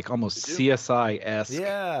sort of almost CSI-esque.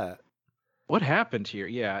 Yeah. What happened here?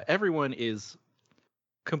 Yeah, everyone is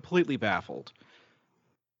completely baffled.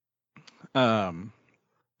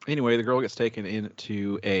 Anyway, the girl gets taken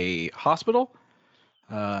into a hospital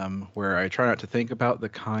where I try not to think about the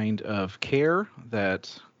kind of care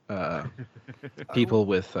that people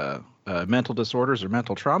with mental disorders or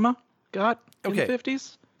mental trauma got in the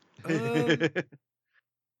 50s.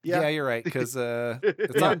 Yeah, you're right. Because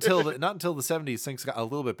it's not until the 70s things got a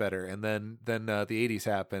little bit better, and then the 80s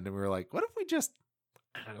happened, and we were like, what if we just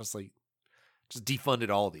honestly just defunded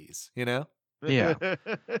all these? Yeah.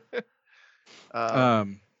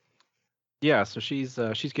 So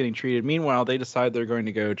she's getting treated. Meanwhile, they decide they're going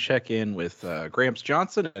to go check in with Gramps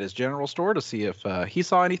Johnson at his general store to see if he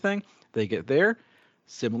saw anything. They get there.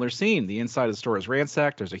 Similar scene. The inside of the store is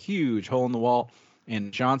ransacked. There's a huge hole in the wall,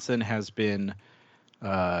 and Johnson has been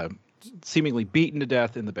seemingly beaten to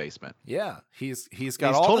death in the basement. Yeah, he's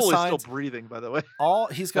got all the signs. Still breathing, by the way.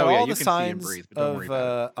 He's got all the signs of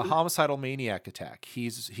a homicidal maniac attack.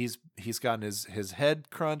 He's gotten his head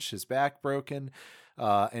crunched, his back broken,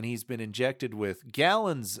 and he's been injected with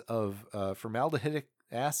gallons of formaldehydic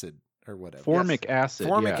acid or whatever. Formic acid.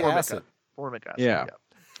 Formic yeah. acid. Formic acid.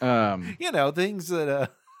 Yeah. You know, things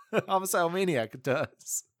that Homicidal Maniac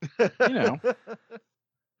does. You know,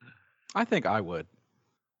 I think I would.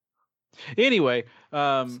 Anyway,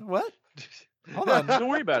 what? Hold on. Don't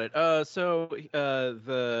worry about it.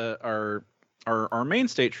 Our main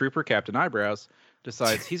state trooper, Captain Eyebrows,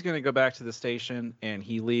 decides he's going to go back to the station, and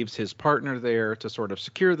he leaves his partner there to sort of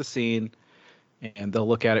secure the scene, and they'll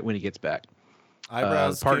look at it when he gets back.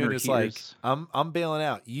 Eyebrows partner is like, I'm bailing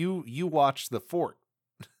out. You watch the fort.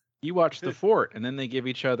 You watch the fort, and then they give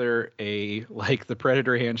each other the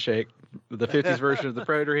Predator handshake, the 50s version of the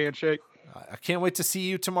Predator handshake. I can't wait to see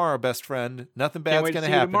you tomorrow, best friend. Nothing bad's going to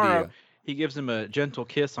happen to you. He gives him a gentle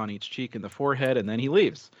kiss on each cheek and the forehead, and then he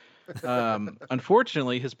leaves.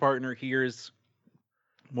 Unfortunately, his partner hears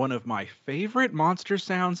one of my favorite monster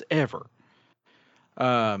sounds ever.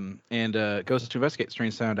 And goes to investigate the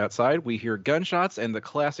strange sound outside. We hear gunshots and the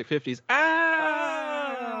classic 50s.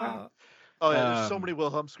 Ah! Oh yeah, there's so many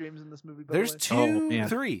Wilhelm screams in this movie. There's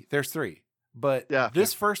three. There's three. But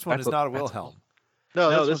this first one is not a Wilhelm.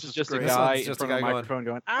 No, this is just a guy in front of a microphone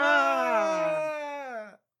going,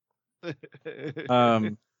 ah!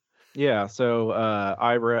 Yeah,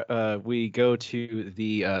 so we go to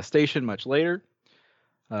the station much later.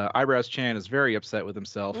 Eyebrows Chan is very upset with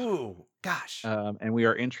himself. Ooh, gosh. And we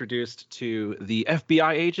are introduced to the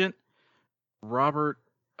FBI agent, Robert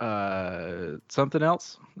something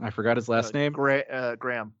else. I forgot his last name.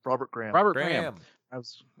 Graham. Robert Graham. Robert Graham. I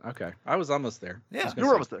was almost there. Yeah, you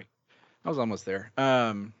were almost there. I was almost there.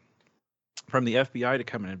 From the FBI to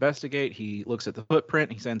come and investigate. He looks at the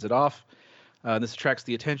footprint. He sends it off. This attracts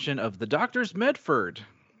the attention of the Doctors Medford.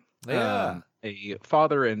 Yeah. A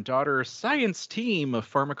father and daughter science team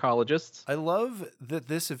of pharmacologists. I love that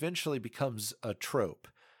this eventually becomes a trope,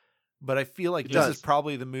 but I feel like this is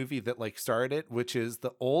probably the movie that started it, which is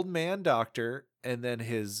the old man doctor and then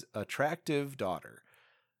his attractive daughter.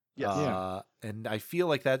 Yes. And I feel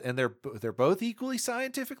like that, and they're both equally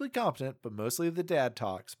scientifically competent, but mostly the dad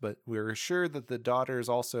talks. But we're sure that the daughter is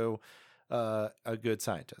also a good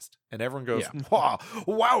scientist, and everyone goes, "Wow,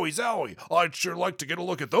 wowie zowie! I'd sure like to get a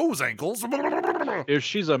look at those ankles." If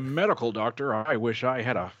she's a medical doctor, I wish I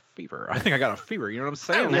had a fever. I think I got a fever. You know what I'm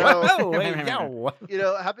saying? You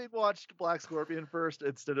know, having watched Black Scorpion first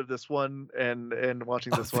instead of this one, and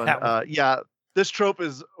watching this one, this trope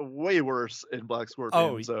is way worse in Black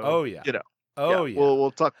Scorpion. We'll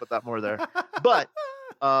talk about that more there. But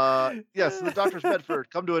yes, the Doctors Medford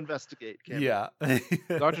come to investigate.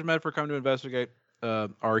 Doctors Medford come to investigate.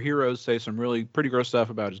 Our heroes say some really pretty gross stuff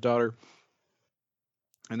about his daughter,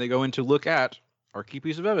 and they go in to look at our key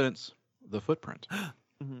piece of evidence, the footprint.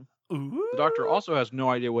 The doctor also has no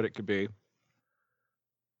idea what it could be,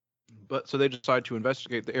 but so they decide to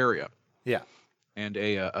investigate the area. Yeah. And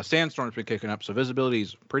a sandstorm's been kicking up, so visibility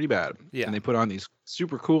is pretty bad. Yeah. And they put on these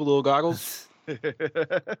super cool little goggles.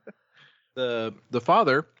 The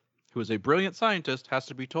father, who is a brilliant scientist, has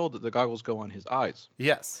to be told that the goggles go on his eyes.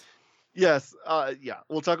 Yes. Yes.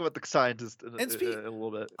 We'll talk about the scientist in a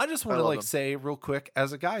little bit. I just want to say real quick,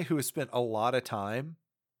 as a guy who has spent a lot of time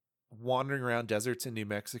wandering around deserts in New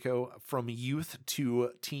Mexico from youth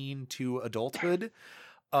to teen to adulthood,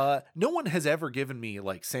 no one has ever given me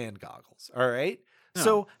sand goggles. All right. No.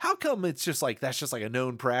 So how come it's just that's just a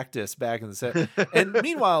known practice back in the set? And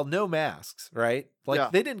meanwhile, no masks, right?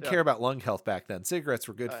 They didn't care about lung health back then. Cigarettes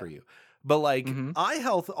were good for you, but eye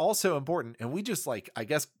health also important. And we just I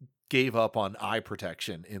guess gave up on eye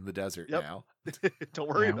protection in the desert now. Don't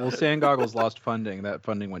worry about it. Well, sand goggles lost funding. That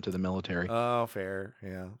funding went to the military. Oh, fair.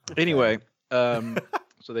 Yeah. Okay. Anyway, so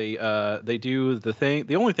they do the thing.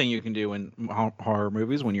 The only thing you can do in horror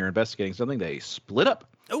movies when you're investigating something, they split up.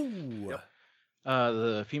 Oh. Yep.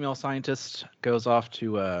 The female scientist goes off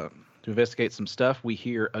to investigate some stuff. We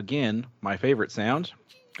hear again my favorite sound,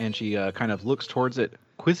 and she kind of looks towards it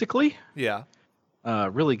quizzically. Yeah.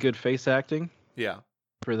 Really good face acting. Yeah.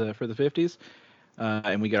 For the 50s.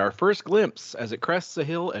 And we get our first glimpse as it crests a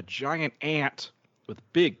hill. A giant ant with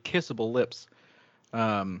big kissable lips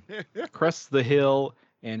crests the hill,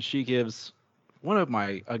 and she gives one of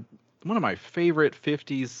my favorite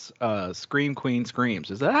 50s scream queen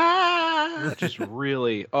screams. Is that just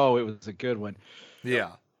really? Oh, it was a good one.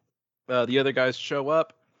 Yeah. The other guys show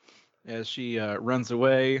up as she runs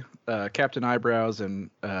away. Captain Eyebrows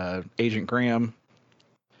and Agent Graham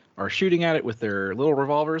are shooting at it with their little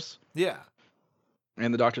revolvers. Yeah.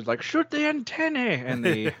 And the doctor's like, shoot the antennae, and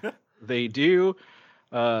they do,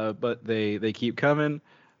 but they keep coming.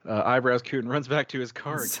 Eyebrows Coon runs back to his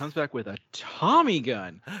car and comes back with a Tommy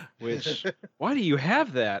gun. Which, why do you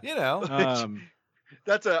have that?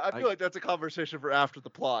 I feel like that's a conversation for after the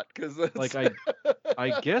plot, because like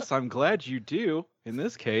I guess I'm glad you do in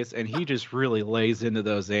this case, and he just really lays into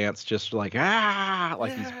those ants, just like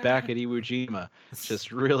like he's back at Iwo Jima,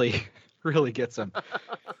 just really gets them.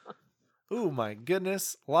 Oh my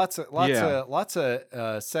goodness! Lots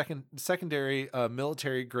of secondary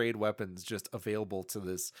military grade weapons just available to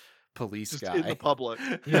this police guy in the public.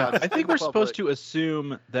 Yeah, I think we're supposed to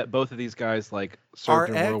assume that both of these guys like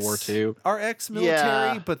served in World War II. Are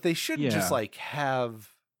ex-military, but they shouldn't just like have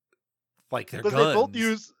like their guns.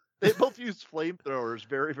 They both use flamethrowers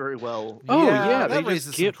very, very well. Oh yeah, that they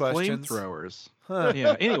just get flamethrowers. Huh.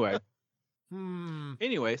 Yeah. Anyway.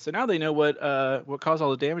 Anyway, so now they know what caused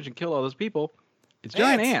all the damage and killed all those people. It's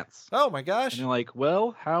giant ants. Oh my gosh! And they're like,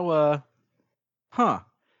 well, how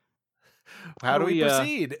do we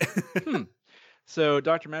proceed? So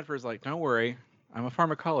Dr. Medford's like, don't worry, I'm a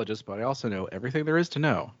pharmacologist, but I also know everything there is to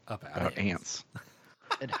know about ants.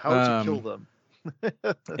 And how to kill them.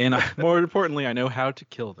 And more importantly, I know how to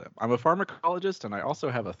kill them. I'm a pharmacologist, and I also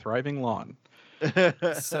have a thriving lawn.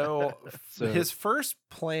 So his first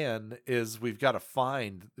plan is we've got to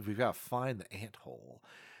find the ant hole.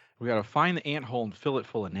 We got to find the ant hole and fill it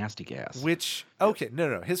full of nasty gas. Which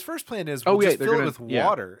no. His first plan is fill it with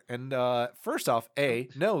water. And first off,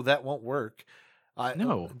 no, that won't work.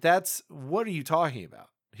 No, that's what are you talking about?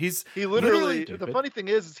 He literally the funny thing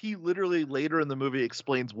is he literally later in the movie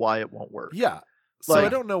explains why it won't work. Yeah. So I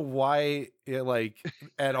don't know why it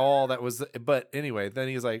at all that was, but anyway, then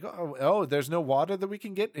he's like, oh, there's no water that we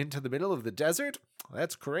can get into the middle of the desert?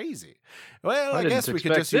 That's crazy. Well, I guess we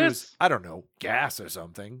could just use, I don't know, gas or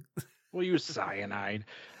something. We'll use cyanide.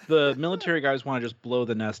 The military guys want to just blow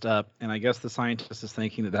the nest up, and I guess the scientist is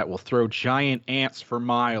thinking that will throw giant ants for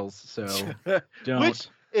miles, so don't.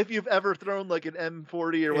 If you've ever thrown like an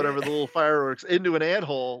M40 or whatever, the little fireworks into an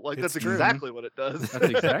anthole, that's exactly what it does. That's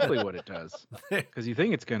exactly what it does. Because you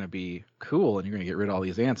think it's going to be cool and you're going to get rid of all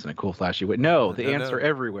these ants in a cool, flashy way. No, the ants are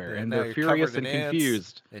everywhere, and they're furious and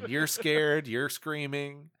confused. And you're scared, you're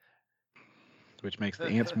screaming. Which makes the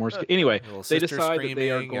ants more scared. Anyway, they decide that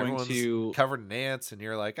they are going to... covered in ants, and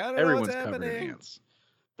you're like, I don't know what's happening. Covered in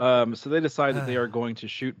ants. So they decide that they are going to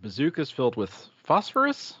shoot bazookas filled with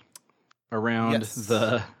phosphorus around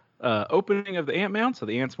the opening of the ant mound, so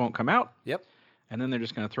the ants won't come out. Yep. And then they're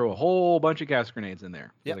just going to throw a whole bunch of gas grenades in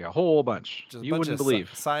there. Yep. Like a whole bunch. You wouldn't believe.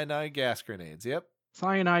 Cyanide gas grenades. Yep.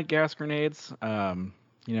 Cyanide gas grenades.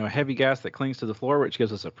 Heavy gas that clings to the floor, which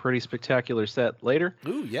gives us a pretty spectacular set later.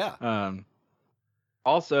 Ooh, yeah.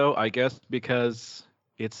 Also, I guess because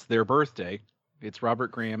it's their birthday, it's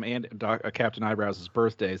Robert Graham and Captain Eyebrows'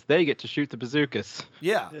 birthdays, they get to shoot the bazookas.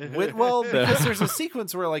 Yeah. Well, because there's a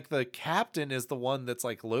sequence where the captain is the one that's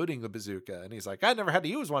loading the bazooka, and he's like, I never had to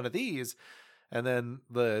use one of these. And then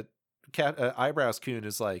the Eyebrows Coon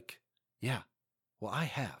is like, yeah, well, I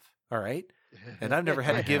have. All right. And I've never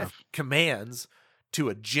had to give commands to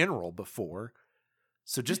a general before.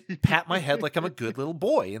 So just pat my head like I'm a good little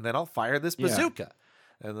boy, and then I'll fire this bazooka.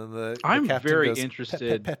 And then the captain very goes,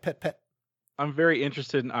 interested. Pet. I'm very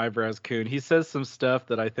interested in Eyebrows Coon. He says some stuff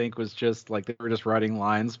that I think was just they were just writing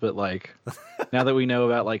lines, but now that we know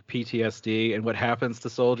about PTSD and what happens to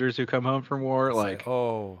soldiers who come home from war,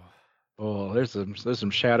 there's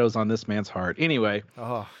some shadows on this man's heart. Anyway,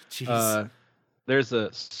 jeez. There's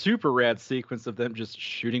a super rad sequence of them just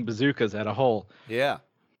shooting bazookas at a hole. Yeah.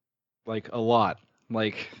 A lot.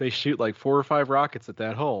 They shoot 4 or 5 rockets at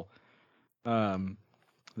that hole.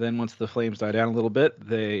 Then once the flames die down a little bit,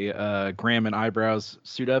 they Graham and Eyebrows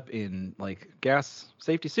suit up in gas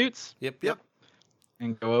safety suits. Yep.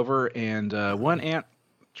 And go over, and one ant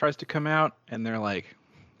tries to come out, and they're like,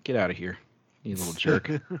 "Get out of here, you little jerk!"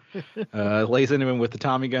 Lays into him with the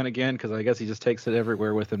Tommy gun again, because I guess he just takes it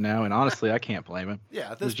everywhere with him now. And honestly, I can't blame him.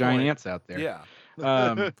 Yeah, there's giant ants out there. Yeah.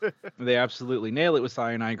 They absolutely nail it with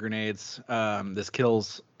cyanide grenades. This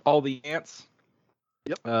kills all the ants.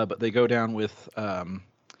 Yep. But they go down with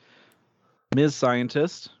Ms.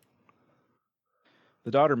 Scientist,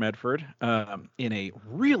 the daughter Medford, in a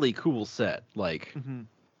really cool set,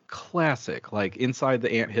 classic, inside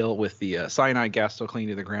the anthill with the cyanide gas still clinging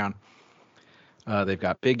to the ground. They've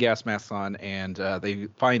got big gas masks on, and they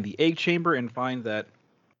find the egg chamber and find that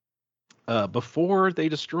before they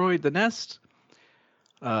destroyed the nest,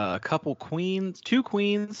 a couple queens, 2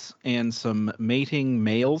 queens, and some mating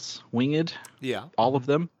males, winged, all of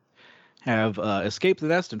them, have escaped the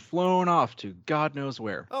nest and flown off to God knows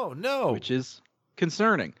where. Oh, no. Which is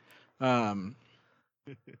concerning.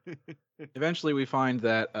 Eventually we find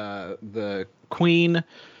that the queen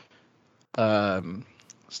tries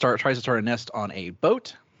to start a nest on a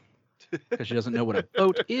boat. because she doesn't know what a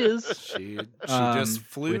boat is. She just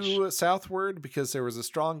flew which, southward because there was a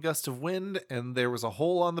strong gust of wind and there was a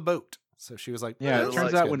hole on the boat. So she was like, yeah, it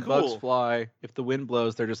turns out when cool. bugs fly, if the wind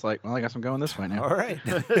blows, they're just like, well, I guess I'm going this way now. All right.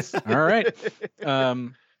 All right.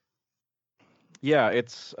 Yeah,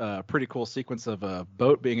 it's a pretty cool sequence of a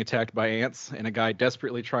boat being attacked by ants and a guy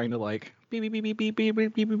desperately trying to like beep beep beep beep beep beep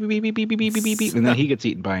beep beep beep beep beep beep beep beep, and then he gets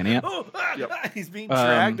eaten by an ant. He's being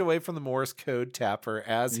dragged away from the Morse code tapper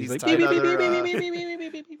as he's like tied beep up. beep beep beep beep beep beep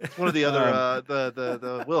beep beep beep. It's one of the other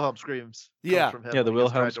the Wilhelm screams. Yeah. From him Yeah, the when he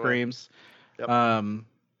gets Wilhelm dragged away. screams. Yep.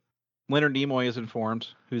 Leonard Nimoy is informed,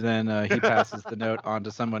 who then he passes the note on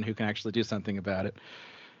to someone who can actually do something about it.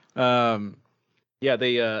 Yeah,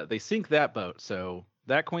 they sink that boat, so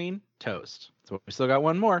that queen toast. So we still got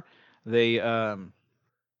one more. They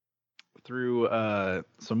through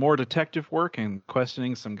some more detective work and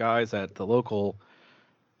questioning some guys at the local.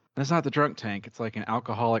 It's not the drunk tank. It's like an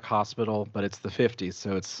alcoholic hospital, but it's the 50s,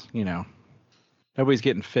 so it's nobody's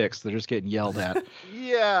getting fixed. They're just getting yelled at.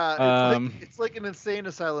 Yeah, it's like an insane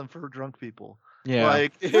asylum for drunk people. Yeah,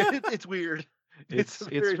 like it's weird. It's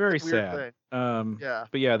very weird sad. thing. Yeah.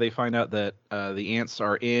 But yeah, they find out that the ants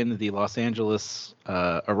are in the Los Angeles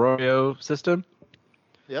Arroyo system.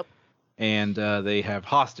 Yep. And they have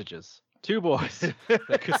hostages, 2 boys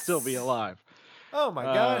that could still be alive. Oh my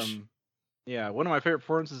gosh. Yeah, one of my favorite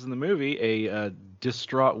performances in the movie, a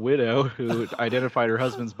distraught widow who identified her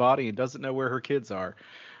husband's body and doesn't know where her kids are.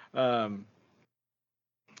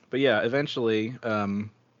 But yeah, eventually, and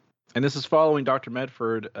this is following Dr.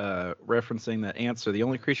 Medford referencing that ants are the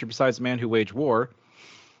only creature besides man who wage war.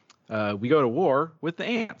 We go to war with the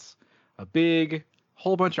ants. A big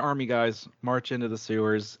whole bunch of army guys march into the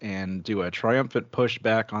sewers and do a triumphant push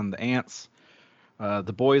back on the ants.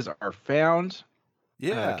 The boys are found.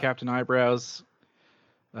 Yeah. Captain Eyebrows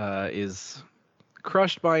is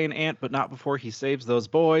crushed by an ant, but not before he saves those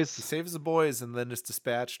boys. He saves the boys and then is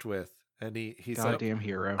dispatched with. And he's goddamn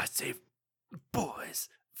hero. I saved boys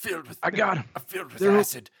filled with. I got him. Filled with They're-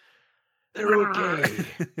 acid. They're okay.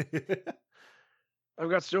 I've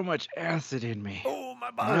got so much acid in me. Oh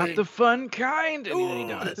my body. Not the fun kind. And then he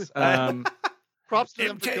dies. Props to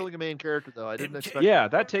them for MK. killing a main character, though. I didn't expect. Yeah,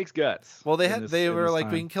 that takes guts. Well, they in this- they in were this like,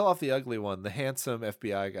 time. we can kill off the ugly one, the handsome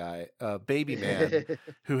FBI guy, Baby Man,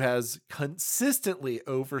 who has consistently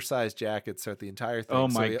oversized jackets throughout the entire thing. Oh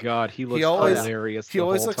So my god, he looks always- hilarious. He the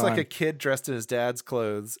always whole looks like a time. kid dressed in his dad's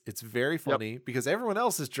clothes. It's very funny because everyone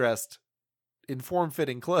else is dressed in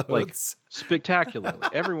form-fitting clothes. Spectacularly.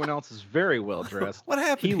 Everyone else is very well dressed. What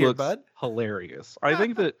happened He here, looks bud? hilarious. I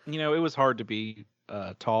think that it was hard to be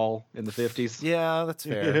tall in the 50s. Yeah, that's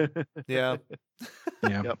fair. Yeah.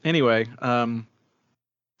 Yeah. Yep. Anyway,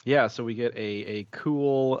 yeah, so we get a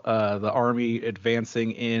cool the army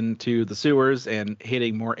advancing into the sewers and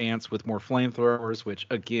hitting more ants with more flamethrowers, which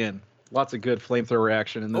again, lots of good flamethrower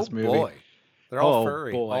action in this movie. Boy. They're all Oh,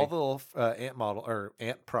 furry. boy. All the little ant model or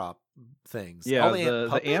ant prop things. Yeah, all the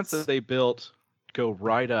ants puppets? that they built go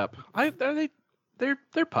right up.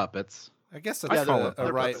 They're puppets. I guess I that's call a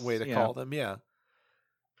them right puppets. way to Yeah. call them. Yeah.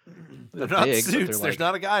 They're They're not big, but suits. they're There's like-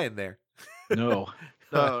 not a guy in there. No.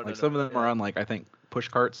 No, Like some of them are on I think push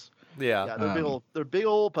carts. Yeah, Yeah. they're big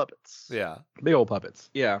old puppets. Yeah. Big old puppets.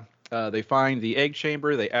 Yeah. They find the egg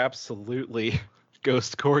chamber. They absolutely go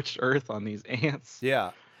scorched earth on these ants.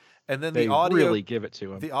 Yeah. And then They the audio really give it to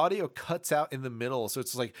them. the audio cuts out in the middle, so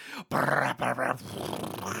it's like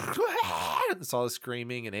it's all the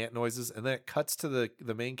screaming and ant noises, and then it cuts to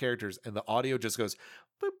the main characters, and the audio just goes.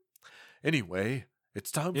 Boop. Anyway,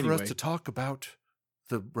 it's time for us Anyway. to talk about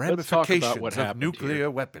the talk about ramifications what of happened nuclear here.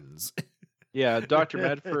 weapons. Yeah, Dr.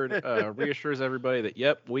 Medford reassures everybody that,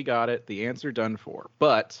 yep, we got it. The ants are done for.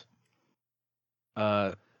 But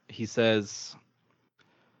he says,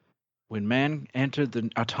 when man entered the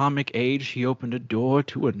atomic age, he opened a door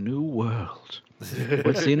to a new world.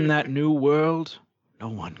 What's in that new world, no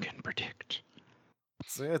one can predict.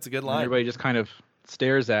 So yeah, it's a good And line. everybody just kind of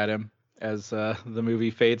stares at him as the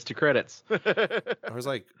movie fades to credits. I was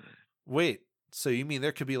like, wait, so you mean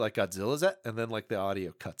there could be like Godzilla's at, and then like the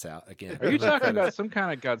audio cuts out again? Are you The talking credits. about some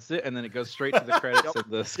kind of Godzilla, and then it goes straight to the credits of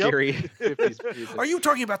the scary 50s music? Are you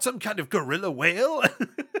talking about some kind of gorilla whale?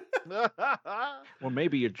 Or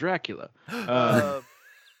maybe a Dracula.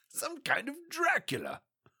 Some kind of Dracula.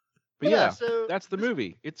 But Yeah, yeah, so that's the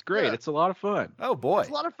movie. It's great. yeah. It's a lot of fun. Oh boy. It's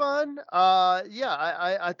a lot of fun. Yeah,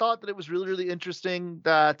 I thought that it was really, really interesting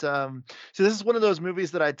that so this is one of those movies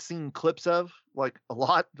that I'd seen clips of like a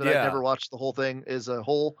lot, but Yeah. I'd never watched the whole thing as a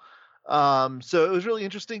whole. So it was really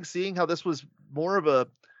interesting seeing how this was more of a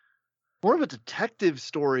more of a detective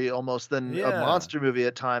story almost than a monster movie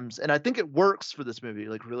at times. And I think it works for this movie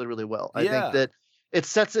like really, really well. I think that it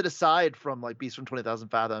sets it aside from like Beast from 20,000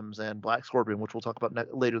 Fathoms and Black Scorpion, which we'll talk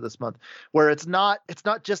about later this month, where it's not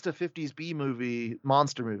just a 50s B movie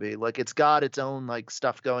monster movie. Like it's got its own like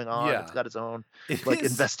stuff going on. Yeah. It's got its own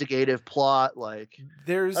investigative plot. Like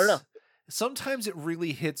I don't know. Sometimes it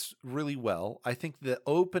really hits really well. I think the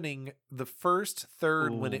opening, the first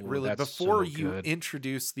third, when it really, before you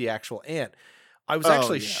introduce the actual ant, I was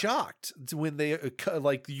actually shocked when they,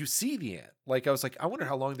 like, you see the ant. Like, I was like, I wonder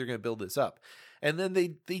how long they're going to build this up. And then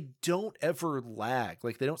they don't ever lag.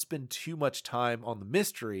 Like, they don't spend too much time on the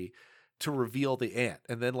mystery to reveal the ant.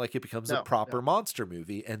 And then, like, it becomes a proper monster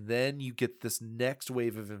movie. And then you get this next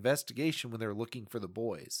wave of investigation when they're looking for the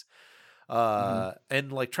boys.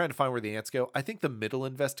 And like trying to find where the ants go. I think the middle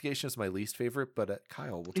investigation is my least favorite, but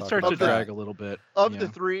Kyle will talk about that. It starts to drag a little bit. Of the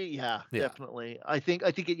three, definitely. I think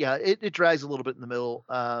it drags a little bit in the middle.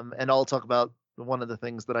 And I'll talk about one of the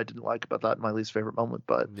things that I didn't like about that in my least favorite moment.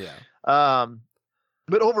 But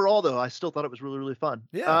but overall though, I still thought it was really, really fun.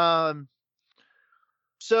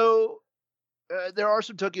 So there are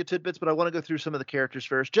some Tokyo tidbits, but I want to go through some of the characters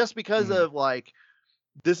first, just because of like,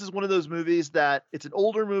 this is one of those movies that it's an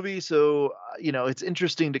older movie. So, it's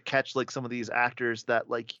interesting to catch like some of these actors that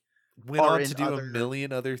like went on to do a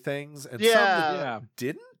million other things. And some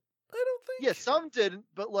didn't, I don't think. Yeah, some didn't,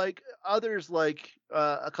 but like others, like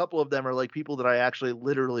a couple of them are like people that I actually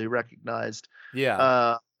literally recognized.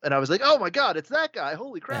 Yeah. And I was like, oh my God, it's that guy.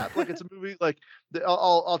 Holy crap. Like it's a movie, like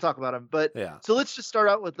I'll talk about him. But so let's just start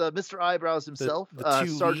out with Mr. Eyebrows himself. The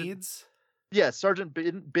two leads. Yeah, Sergeant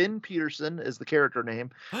Ben Peterson is the character name.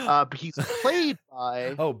 He's played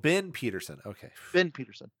by... Oh, Ben Peterson. Okay. Ben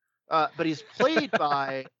Peterson. But he's played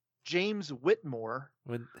by James Whitmore.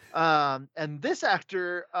 And this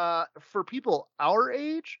actor, for people our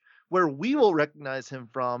age, where we will recognize him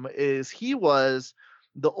from is he was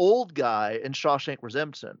the old guy in Shawshank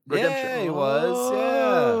Redemption. Yeah, he was.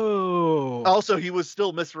 Yeah. Also, he was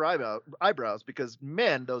still Mr. Eyebrows because,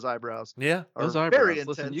 man, those eyebrows. Yeah, those eyebrows. Very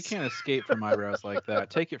intense. Listen, you can't escape from eyebrows like that.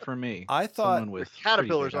 Take it from me. I thought someone with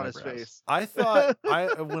caterpillars on his face. I thought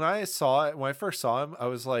when I first saw him, I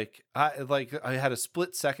was like, I had a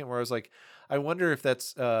split second where I was like, I wonder if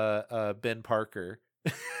that's Ben Parker.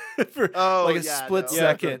 Split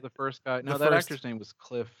second. The first guy. No, that actor's name was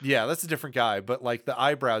Cliff. Yeah, that's a different guy. But like the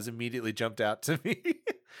eyebrows immediately jumped out to me.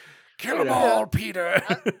 Kill them all, Peter.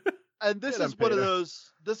 And this is one of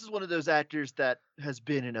those. This is one of those actors that has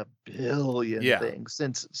been in a billion things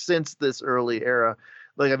since this early era.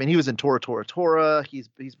 Like, I mean, he was in Tora Tora Tora. He's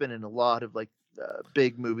been in a lot of like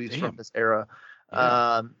big movies from this era.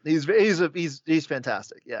 Yeah. He's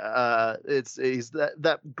fantastic. Yeah. He's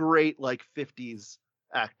that great like 50s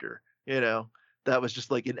actor, that was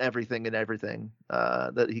just like in everything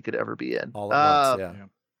that he could ever be in. All at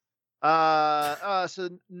once, So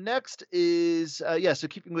next is so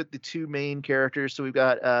keeping with the two main characters, so we've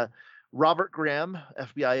got Robert Graham,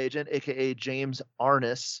 FBI agent, aka James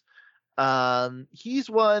Arness. He's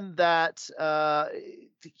one that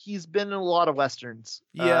he's been in a lot of westerns.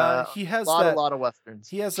 Yeah, he has a lot of westerns.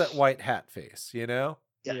 He has that white hat face, Yes.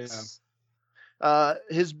 Yeah.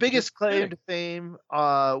 His biggest claim to fame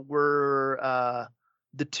were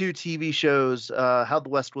the two TV shows, How the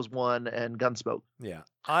West Was Won and Gunsmoke. Yeah.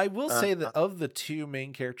 I will say that of the two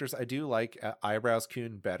main characters, I do like Eyebrows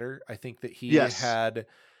Coon better. I think that he had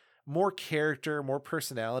more character, more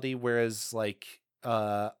personality, whereas like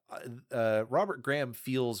Robert Graham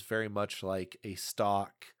feels very much like a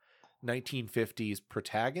stock 1950s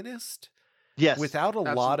protagonist. Yes. Without a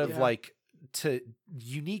lot of like to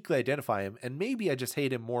uniquely identify him, and maybe I just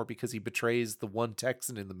hate him more because he betrays the one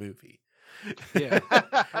Texan in the movie. Yeah.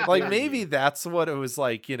 Like maybe that's what it was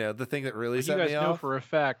like, the thing that really set me off. You guys know for a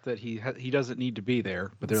fact that he doesn't need to be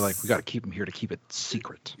there, but they're like, we got to keep him here to keep it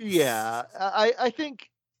secret. Yeah. I think,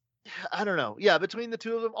 I don't know. Yeah. Between the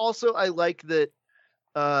two of them. Also, I like that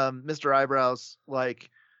Mr. Eyebrows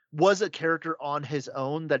was a character on his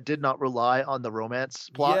own that did not rely on the romance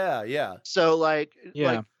plot. Yeah. So like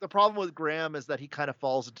the problem with Graham is that he kind of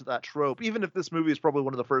falls into that trope, even if this movie is probably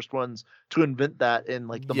one of the first ones to invent that in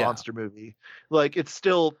like the monster movie. Like it's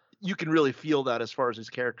still, you can really feel that as far as his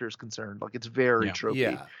character is concerned. Like it's very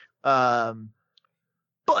tropey. Yeah.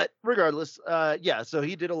 But regardless, so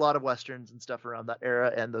he did a lot of westerns and stuff around that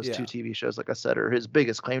era, and those two TV shows, like I said, are his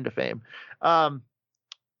biggest claim to fame.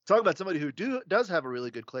 Talk about somebody who does have a really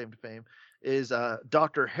good claim to fame is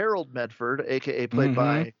Dr. Harold Medford, aka played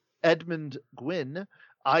by Edmund Gwynn.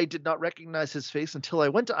 I did not recognize his face until I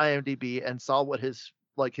went to IMDb and saw what his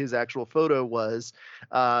like his actual photo was.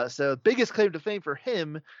 So biggest claim to fame for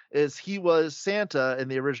him is he was Santa in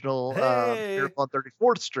the original Miracle on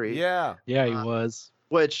 34th Street. Yeah, he was.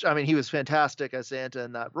 Which, I mean, he was fantastic as Santa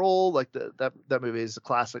in that role. Like that movie is a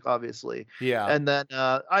classic, obviously. Yeah. And then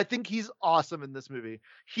I think he's awesome in this movie.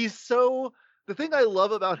 The thing I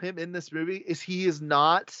love about him in this movie is he is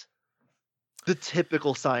not the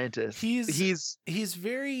typical scientist. He's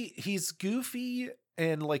goofy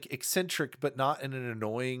and like eccentric, but not in an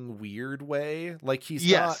annoying, weird way. Like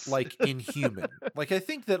he's not like inhuman. Like I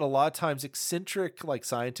think that a lot of times eccentric like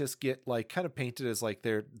scientists get like kind of painted as like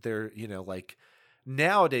they're like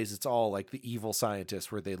nowadays it's all like the evil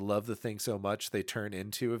scientists where they love the thing so much they turn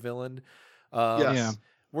into a villain. Yeah.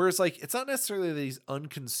 Whereas like it's not necessarily that he's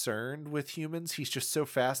unconcerned with humans. He's just so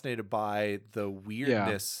fascinated by the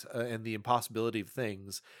weirdness and the impossibility of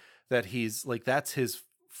things that he's like that's his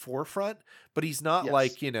forefront. But he's not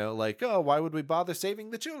like like, oh, why would we bother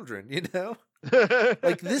saving the children?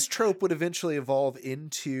 Like this trope would eventually evolve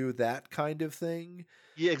into that kind of thing.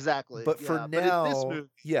 Yeah, exactly. But for now, this movie,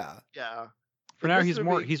 For now,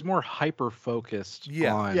 he's more hyper focused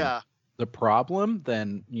on the problem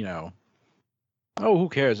than oh, who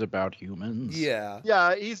cares about humans? Yeah.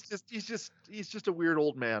 He's just a weird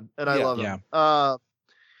old man, and I love him.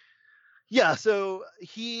 So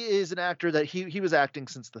he is an actor that he was acting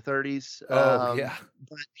since the 30s.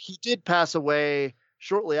 But he did pass away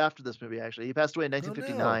shortly after this movie. Actually, he passed away in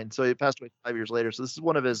 1959, so he passed away 5 years later. So this is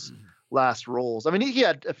one of his last roles. I mean, he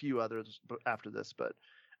had a few others after this, but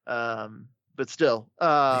still,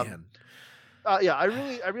 I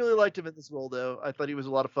really liked him in this role, though. I thought he was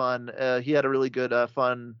a lot of fun. He had a really good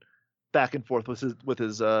fun back and forth with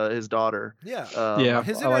his daughter. His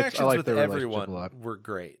interactions with everyone were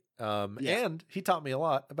great. And he taught me a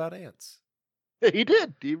lot about ants. He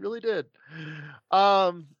did. He really did.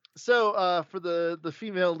 So for the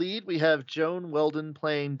female lead, we have Joan Weldon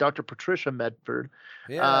playing Dr. Patricia Medford.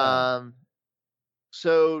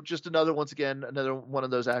 So just another one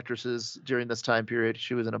of those actresses during this time period.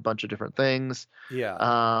 She was in a bunch of different things.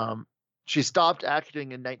 She stopped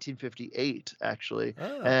acting in 1958, actually,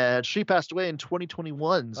 and she passed away in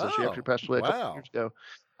 2021. So she actually passed away a couple years ago.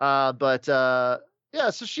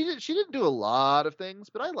 So she didn't do a lot of things,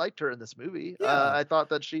 but I liked her in this movie. I thought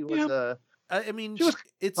that she was.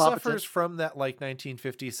 It suffers from that like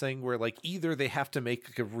 1950s thing where like either they have to make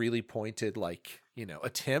like a really pointed like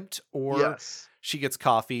attempt, or she gets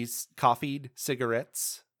coffeed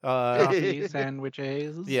cigarettes, coffee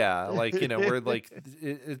sandwiches. Where like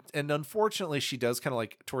and unfortunately she does kind of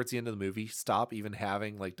like towards the end of the movie stop even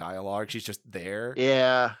having like dialogue. She's just there.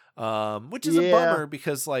 Which is a bummer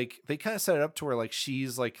because like they kind of set it up to where like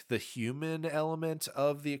she's like the human element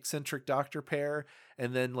of the eccentric doctor pair,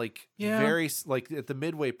 and then like very like at the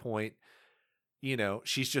midway point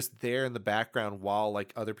she's just there in the background while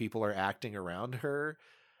like other people are acting around her.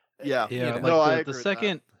 I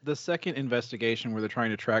agree the second investigation where they're trying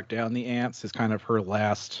to track down the ants is kind of her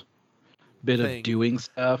last bit of doing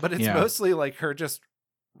stuff, but it's mostly like her just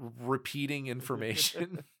repeating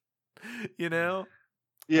information. But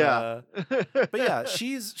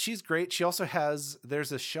she's great. She also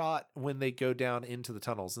there's a shot when they go down into the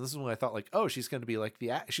tunnels, and this is when I thought like, oh, she's going to be like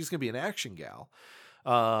she's going to be an action gal,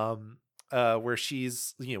 where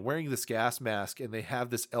she's wearing this gas mask, and they have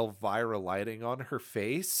this Elvira lighting on her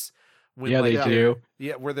face. When, they do.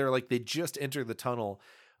 Where they're like they just entered the tunnel,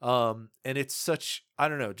 and it's such, I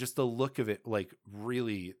don't know, just the look of it like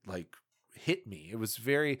really like hit me. It was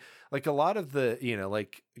very like a lot of the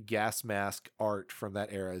like gas mask art from that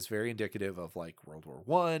era is very indicative of like World War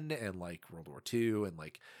I and like World War II, and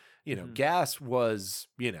like gas was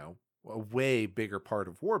a way bigger part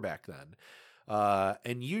of war back then.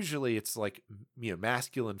 And usually it's like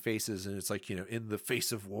masculine faces, and it's like in the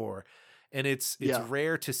face of war, and it's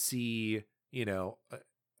rare to see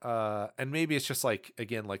and maybe it's just like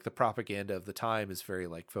again like the propaganda of the time is very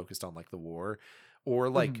like focused on like the war or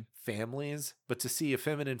like families, but to see a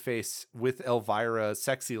feminine face with Elvira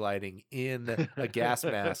sexy lighting in a gas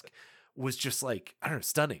mask was just like, I don't know,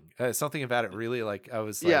 stunning. Something about it really like I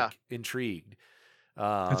was like intrigued.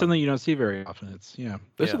 It's something you don't see very often. It's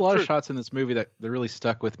there's a lot of shots in this movie that really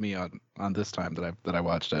stuck with me on this time that I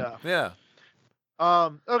watched it.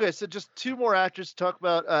 Okay, so just two more actors to talk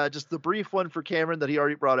about. Just the brief one for Cameron that he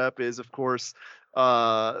already brought up is, of course,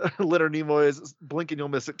 Leonard Nimoy's Blink and You'll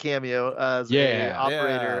Miss It cameo as the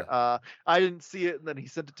operator. I didn't see it, and then he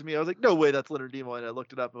sent it to me. I was like, no way, that's Leonard Nimoy. And I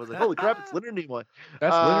looked it up and I was like, holy crap, it's Leonard Nimoy.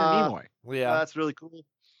 That's Leonard Nimoy. That's really cool.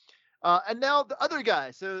 And now the other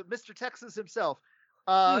guy, so Mr. Texas himself.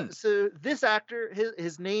 So this actor,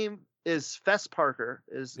 his name is Fess Parker,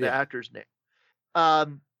 is the actor's name.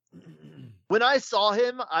 When I saw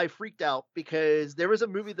him, I freaked out because there was a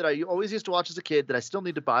movie that I always used to watch as a kid that I still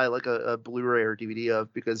need to buy like a Blu-ray or DVD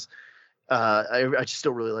of because I just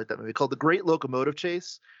still really like that movie called The Great Locomotive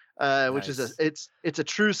Chase, which is it's a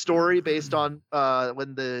true story based on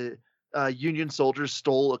when the Union soldiers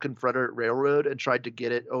stole a Confederate railroad and tried to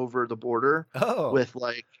get it over the border with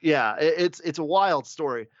it's a wild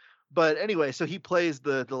story. But anyway, so he plays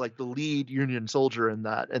the lead Union soldier in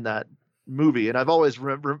that movie, and I've always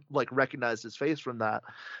recognized his face from that.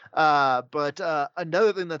 But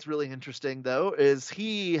another thing that's really interesting though is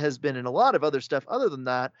he has been in a lot of other stuff other than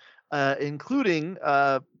that, including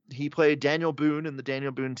he played Daniel Boone in the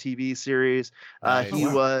Daniel Boone TV series. He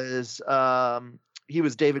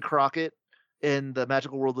was David Crockett in the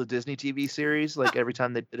Magical World of Disney TV series. Like every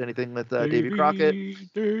time they did anything with Davy Crockett.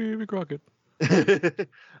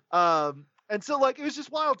 And so like it was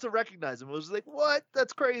just wild to recognize him. It was like, what?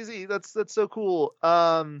 That's crazy. That's so cool.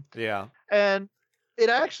 Yeah. And it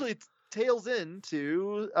actually tails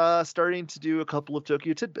into starting to do a couple of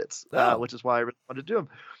Tokyo Tidbits, which is why I really wanted to do them.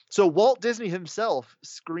 So Walt Disney himself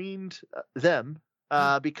screened them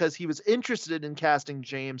because he was interested in casting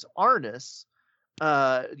James Arness,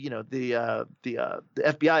 the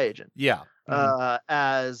FBI agent. Yeah.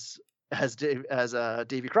 As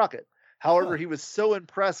Davy Crockett. However, he was so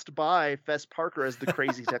impressed by Fess Parker as the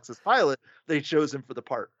crazy Texas pilot, they chose him for the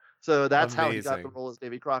part. So that's how he got the role as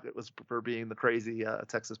Davy Crockett, was for being the crazy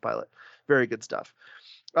Texas pilot. Very good stuff.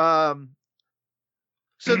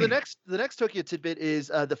 So the next Tokyo Tidbit is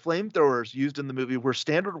the flamethrowers used in the movie were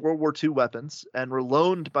standard World War II weapons and were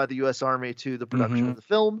loaned by the U.S. Army to the production of the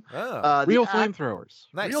film. Real flamethrowers.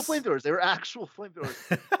 Nice. Real flamethrowers. They were actual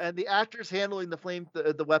flamethrowers. And the actors handling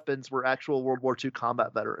the weapons were actual World War II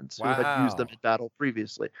combat veterans who had used them in battle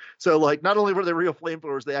previously. So like not only were they real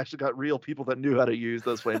flamethrowers, they actually got real people that knew how to use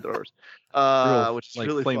those flamethrowers, which is like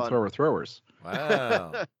really flamethrower fun. Throwers.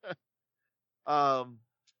 Wow.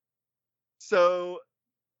 So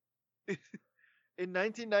in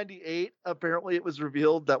 1998, apparently it was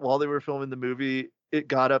revealed that while they were filming the movie, it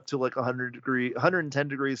got up to like 110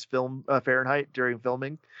 degrees Fahrenheit during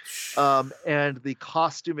filming. And the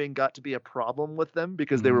costuming got to be a problem with them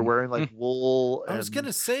because they were wearing like wool. I was going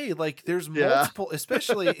to say, like, there's multiple,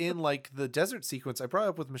 especially in like the desert sequence I brought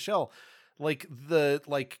up with Michelle, like the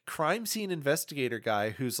crime scene investigator guy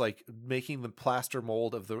who's like making the plaster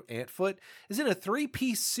mold of the antfoot is in a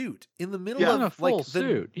 3-piece suit in the middle of like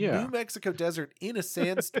the New Mexico desert in a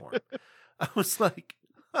sandstorm. I was like,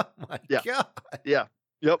 oh my God. Yeah.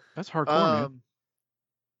 Yep. That's hardcore, man.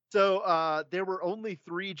 So there were only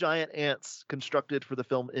 3 giant ants constructed for the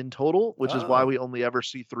film in total, which is why we only ever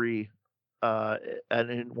see 3 and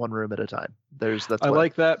in one room at a time. I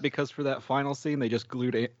like that because for that final scene they just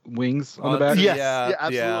glued wings on the back. Yes, yeah,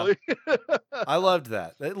 absolutely. Yeah. I loved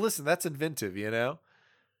that. Listen, that's inventive, you know.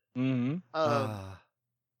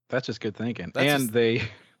 That's just good thinking. They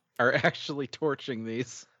are actually torching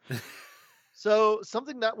these. So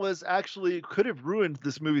something that was actually could have ruined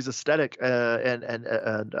this movie's aesthetic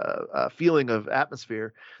and feeling of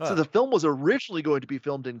atmosphere. So the film was originally going to be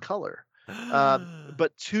filmed in color.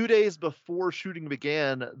 But 2 days before shooting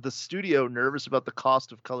began, the studio, nervous about the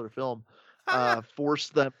cost of color film,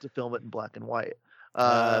 forced them to film it in black and white.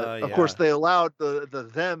 Of course, they allowed the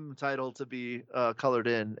them title to be colored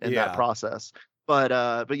in that process. But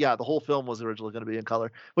yeah, the whole film was originally going to be in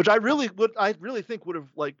color, which I really think would have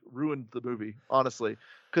like ruined the movie, honestly,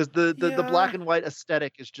 because the black and white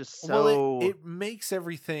aesthetic is just so. Well, it makes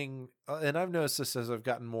everything, and I've noticed this as I've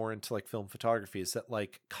gotten more into like film photography, is that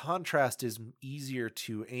like contrast is easier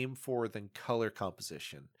to aim for than color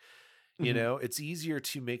composition. You know, it's easier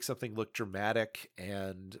to make something look dramatic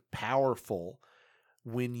and powerful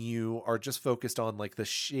when you are just focused on like the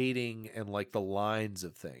shading and like the lines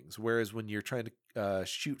of things. Whereas when you're trying to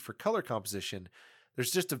shoot for color composition,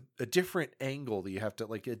 there's just a different angle that you have to,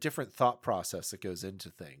 like, a different thought process that goes into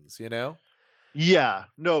things, you know? Yeah,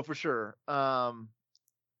 no, for sure. Yeah,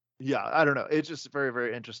 I don't know. It's just very,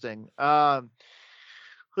 very interesting.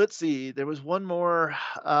 Let's see. There was one more.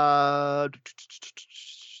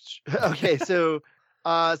 Okay, so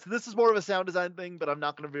this is more of a sound design thing, but I'm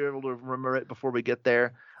not going to be able to remember it before we get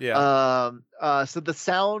there. Yeah. So the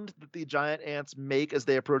sound that the giant ants make as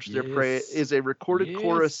they approach their prey is a recorded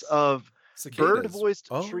chorus of bird-voiced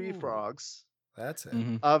tree frogs. That's it.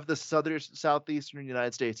 Of the southeastern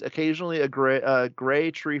United States. Occasionally, a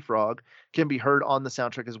gray tree frog can be heard on the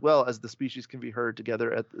soundtrack, as well as the species can be heard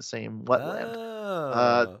together at the same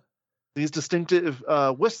wetland. These distinctive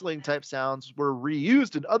whistling type sounds were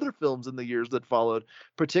reused in other films in the years that followed,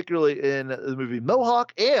 particularly in the movie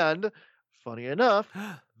Mohawk and, funny enough,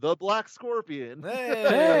 the Black Scorpion.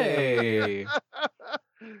 Hey.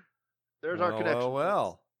 There's our connection.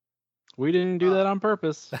 Well. We didn't do that on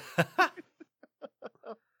purpose.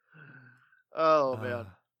 Oh man.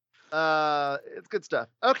 It's good stuff.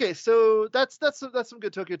 Okay, so that's some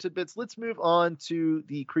good Tokyo tidbits. Let's move on to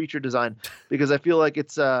the creature design, because I feel like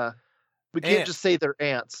it's we can't just say they're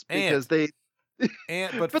ants because they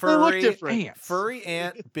but furry, they look different. Ants. Furry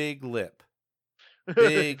ant, big lip.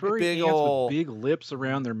 Furry big ants old with big lips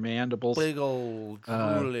around their mandibles. Big old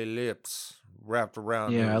drooly lips wrapped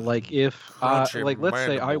around. Yeah, like if let's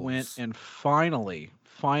say I went and finally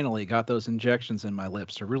got those injections in my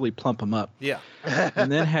lips to really plump them up. Yeah.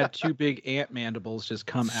 And then had two big ant mandibles just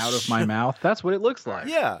come out of my mouth. That's what it looks like.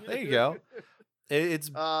 Yeah, there you go.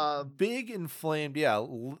 It's big inflamed. Yeah,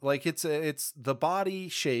 like it's the body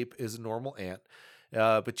shape is a normal ant,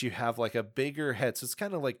 but you have like a bigger head, so it's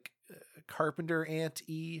kind of like carpenter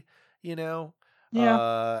ant-y, you know.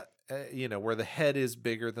 Yeah. Where the head is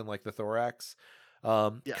bigger than like the thorax.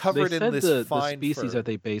 Yes. Covered they in said this the fine species fur. that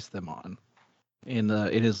they base them on.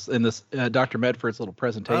 It is in this Dr. Medford's little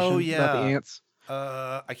presentation about the ants.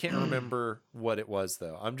 I can't remember what it was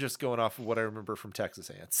though. I'm just going off of what I remember from Texas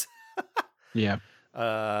ants. Yeah.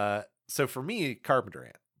 So for me, carpenter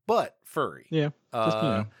ant, but furry. Yeah. Just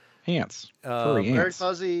ants. Furry ants. Very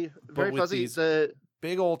fuzzy. Very fuzzy. The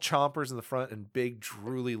big old chompers in the front and big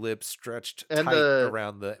drooly lips stretched and tight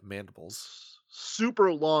around the mandibles.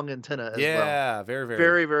 Super long antenna as well. Yeah, very, very,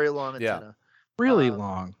 very, very long antenna. Yeah. Really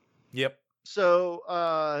long. Yep.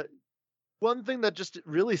 So one thing that just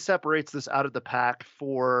really separates this out of the pack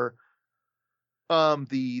for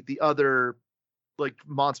the other like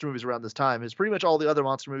monster movies around this time is pretty much all the other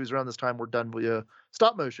monster movies around this time were done via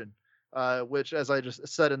stop motion, which, as I just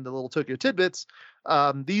said in the little Tokyo tidbits,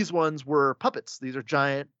 these ones were puppets. These are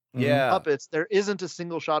giant puppets. There isn't a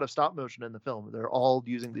single shot of stop motion in the film. They're all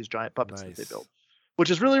using these giant puppets that they built,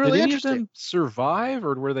 which is really, really interesting. Did any of them survive,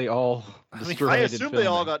 or were they all destroyed? I assume they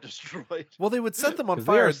all got destroyed. Well, they would set them on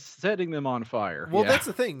fire. They are setting them on fire. Well, that's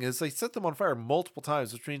the thing, is they set them on fire multiple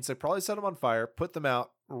times, which means they probably set them on fire, put them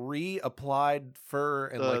out, reapplied fur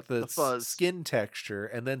and like the fuzz. skin texture,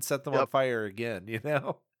 and then set them on fire again, you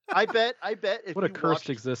know? I bet if what a cursed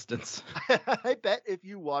existence. I bet if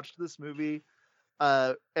you watched this movie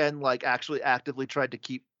and like actually actively tried to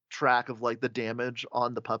keep track of like the damage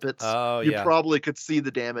on the puppets, you probably could see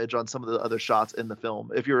the damage on some of the other shots in the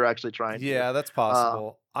film if you were actually trying to. Yeah, that's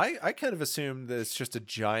possible. I kind of assume that it's just a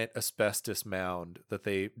giant asbestos mound that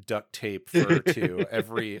they duct tape fur to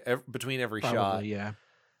every between every shot. Yeah.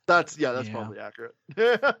 That's probably accurate.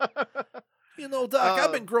 You know, Doc,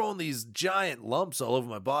 I've been growing these giant lumps all over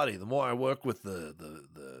my body. The more I work with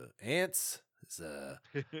the ants, I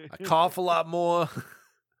cough a lot more.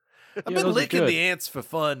 I've been licking the ants for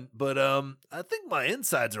fun, but I think my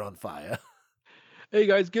insides are on fire. Hey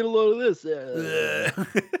guys, get a load of this.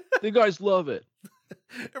 You guys love it.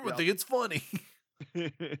 Everyone think it's funny.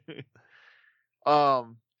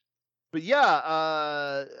 But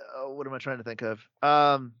yeah, what am I trying to think of?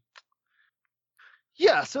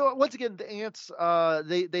 Yeah, so once again, the ants,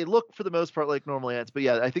 they look for the most part like normal ants, but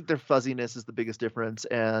yeah, I think their fuzziness is the biggest difference,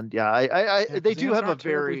 and they do have a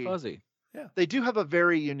very fuzzy. Yeah, they do have a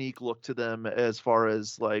very unique look to them as far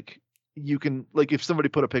as like you can like if somebody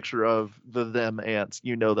put a picture of them ants,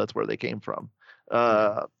 you know that's where they came from.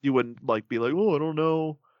 You wouldn't like be like, oh, I don't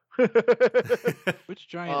know. Which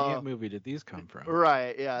giant ant movie did these come from?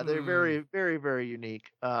 Right, yeah, they're very, very, very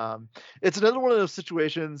unique. It's another one of those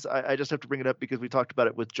situations. I just have to bring it up because we talked about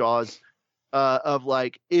it with Jaws. Of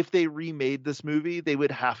like, if they remade this movie, they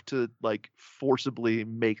would have to like forcibly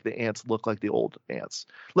make the ants look like the old ants.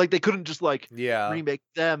 Like they couldn't just like remake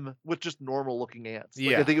them with just normal looking ants.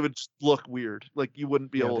 Like, I think it would just look weird. Like you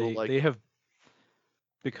wouldn't be able to like. They have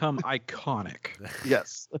become iconic.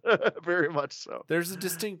 Yes, very much so. There's a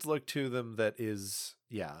distinct look to them that is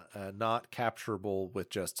not capturable with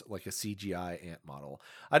just like a CGI ant model.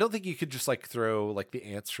 I don't think you could just like throw like the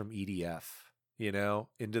ants from EDF, you know,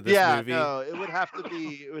 into this movie. No, it would have to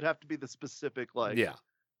be the specific like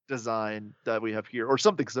design that we have here, or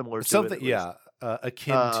something similar to it,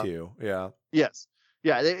 akin to yes,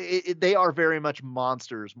 they are very much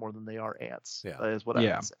monsters more than they are ants. Is what I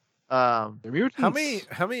would say. How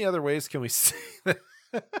many other ways can we say that?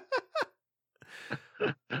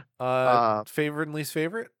 Favorite and least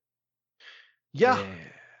favorite? Yeah.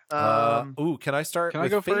 Can I start? Can I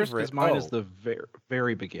go first? Because mine is the very,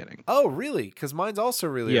 very beginning. Oh, really? Because mine's also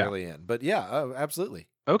really early in. But absolutely.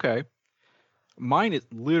 Okay. Mine is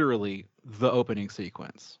literally the opening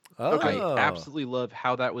sequence. Oh. I absolutely love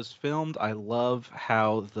how that was filmed. I love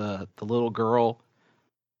how the little girl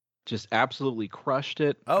just absolutely crushed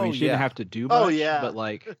it. Oh, I mean, she yeah. didn't have to do much, Oh, yeah. but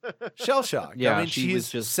like, Shell shock. yeah, I mean, she she's was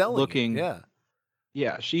just selling looking. it. Yeah.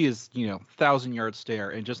 Yeah, she is, 1,000-yard stare,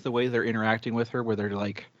 and just the way they're interacting with her, where they're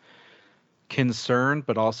like concerned,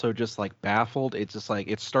 but also just like baffled. It's just like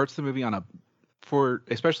it starts the movie on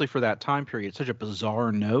especially for that time period, such a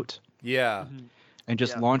bizarre note. Yeah. Mm-hmm. And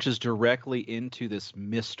just launches directly into this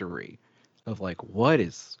mystery of like, what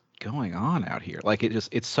is going on out here? Like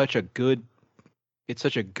it's such a good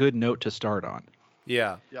note to start on.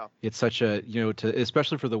 Yeah. It's such a,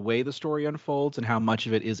 especially for the way the story unfolds and how much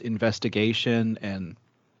of it is investigation and,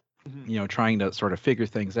 trying to sort of figure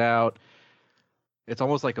things out. It's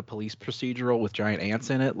almost like a police procedural with giant ants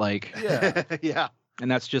in it. Like, Yeah. Yeah. and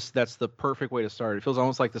that's the perfect way to start. It feels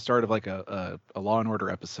almost like the start of like a Law and Order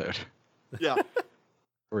episode. Yeah.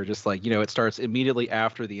 Where just like, it starts immediately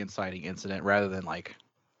after the inciting incident rather than like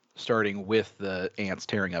starting with the ants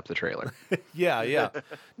tearing up the trailer. Yeah.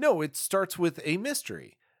 No, it starts with a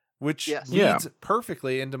mystery, which Yes. leads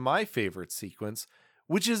perfectly into my favorite sequence,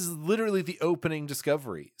 which is literally the opening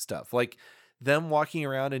discovery stuff. Like them walking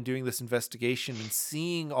around and doing this investigation and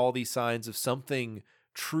seeing all these signs of something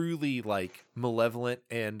truly like malevolent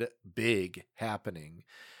and big happening.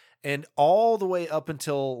 And all the way up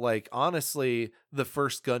until like, honestly, the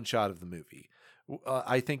first gunshot of the movie.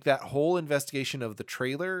 I think that whole investigation of the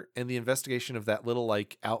trailer and the investigation of that little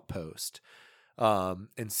like outpost, and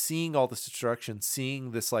seeing all this destruction,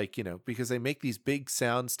 seeing this like, because they make these big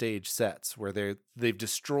soundstage sets where they've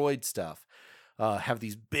destroyed stuff, have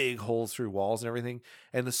these big holes through walls and everything,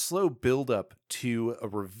 and the slow buildup to a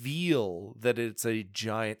reveal that it's a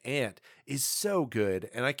giant ant is so good.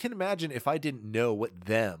 And I can imagine if I didn't know what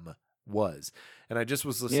them was, and I just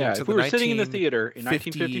was listening to if we were sitting in the theater in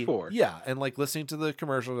 1954. Yeah, and like listening to the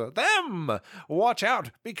commercial, them, watch out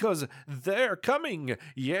because they're coming.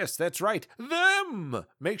 Yes, that's right, them.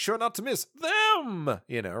 Make sure not to miss them.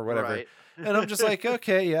 Or whatever. Right. And I'm just like,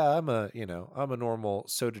 okay, yeah, I'm a normal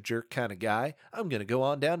soda jerk kind of guy. I'm gonna go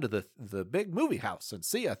on down to the big movie house and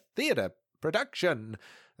see a theater production.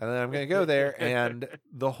 And then I'm gonna go there, and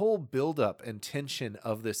the whole buildup and tension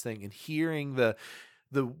of this thing, and hearing the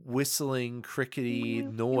whistling crickety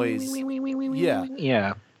noise.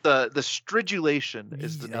 Yeah. The stridulation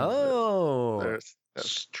is the name of it.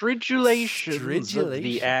 Stridulation of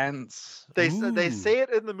the ants. They say it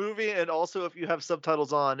in the movie, and also if you have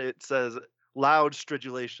subtitles on, it says loud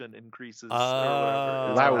stridulation increases.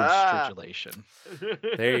 Or whatever. Loud stridulation.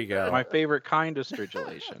 There you go. My favorite kind of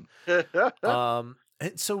stridulation.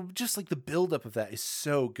 And so just like the buildup of that is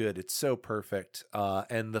so good. It's so perfect.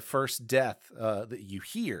 And the first death that you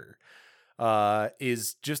hear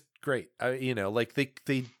is just great. Like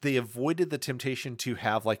they avoided the temptation to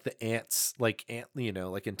have like the ants, like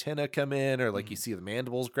antenna come in, or like you see the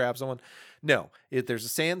mandibles grab someone. No, there's a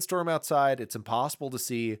sandstorm outside. It's impossible to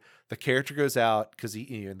see. The character goes out because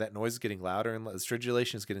that noise is getting louder, and the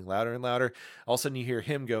stridulation is getting louder and louder. All of a sudden you hear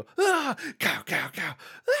him go, ah, cow, cow, cow,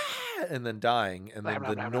 ah, and then dying. And then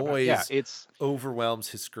the noise overwhelms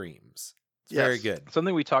his screams. It's very good.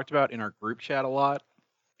 Something we talked about in our group chat a lot,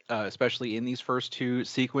 especially in these first two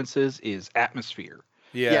sequences, is atmosphere.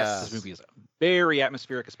 Yeah. Yes. This movie is very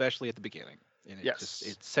atmospheric, especially at the beginning. And it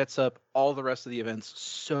sets up all the rest of the events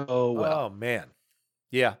so well. Oh man.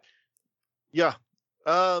 Yeah. Yeah.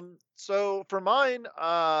 So for mine,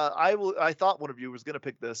 I thought one of you was going to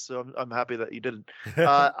pick this, so I'm happy that you didn't.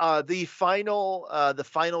 The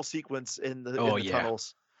final sequence in the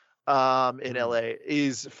tunnels in LA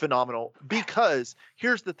is phenomenal, because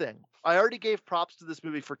here's the thing. I already gave props to this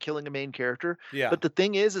movie for killing a main character. Yeah. But the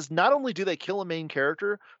thing is not only do they kill a main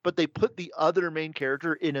character, but they put the other main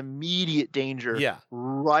character in immediate danger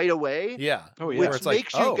right away. Yeah. Oh, yeah. Which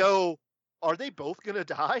makes you go, are they both going to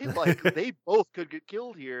die? Like they both could get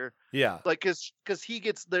killed here. Yeah. Like, cause he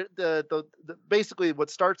gets the basically what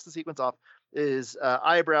starts the sequence off is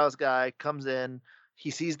eyebrows guy comes in, he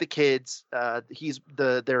sees the kids,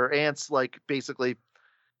 their aunts like basically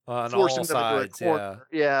on forcing them sides, into a corner.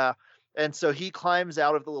 Yeah. And so he climbs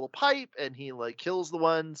out of the little pipe and he like kills the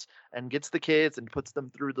ones and gets the kids and puts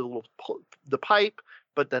them through the pipe.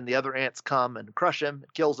 But then the other ants come and crush him,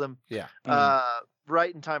 kills him. Yeah.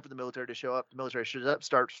 Right in time for the military to show up. The military shows up,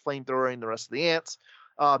 starts flamethrowing the rest of the ants.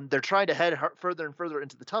 They're trying to head further and further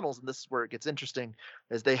into the tunnels, and this is where it gets interesting,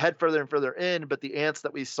 as they head further and further in. But the ants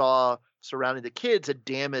that we saw surrounding the kids had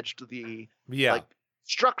damaged the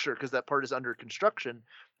structure, because that part is under construction,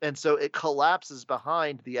 and so it collapses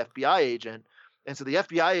behind the FBI agent. And so the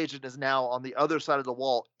FBI agent is now on the other side of the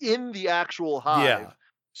wall in the actual hive.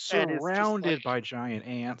 surrounded by giant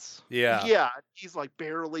ants. Yeah, he's like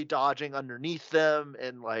barely dodging underneath them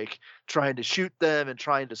and like trying to shoot them and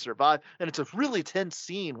trying to survive. And it's a really tense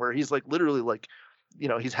scene where he's like literally like,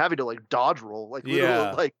 he's having to like dodge roll, like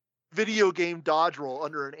literally like video game dodge roll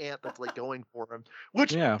under an ant that's like going for him.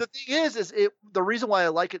 Which the thing is the reason why I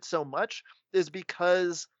like it so much is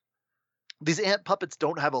because these ant puppets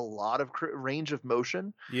don't have a lot of range of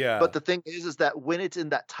motion. Yeah. But the thing is that when it's in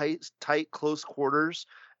that tight, close quarters,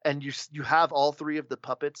 and you have all three of the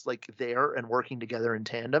puppets like there and working together in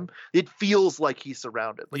tandem, it feels like he's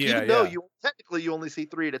surrounded. Like even though you only see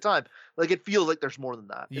three at a time, like it feels like there's more than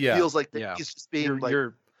that. It feels like he's just being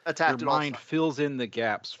attacked. Your mind fills in the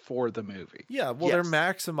gaps for the movie. Yeah. Well, they're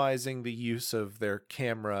maximizing the use of their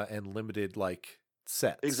camera and limited like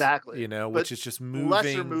sets. Exactly. Which is just moving.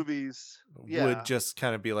 Lesser movies would just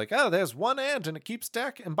kind of be like, oh, there's one ant and it keeps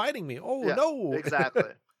biting me. Oh no. Exactly.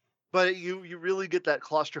 But you really get that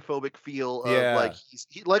claustrophobic feel of like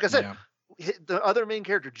like I said, the other main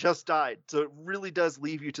character just died, so it really does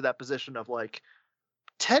leave you to that position of like,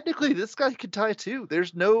 technically this guy could die too.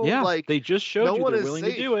 There's no like they just showed you they're willing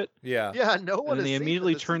to do it. Yeah, no one. And they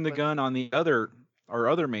immediately turn the gun on our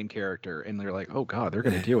other main character, and they're like, oh god, they're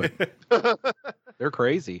gonna do it. They're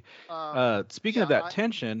crazy. Speaking of that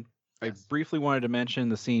tension, I briefly wanted to mention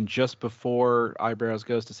the scene just before Eyebrows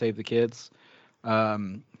goes to save the kids.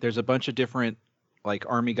 There's a bunch of different like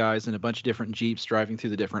army guys and a bunch of different jeeps driving through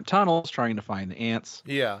the different tunnels trying to find the ants.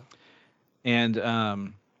 Yeah. And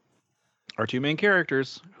our two main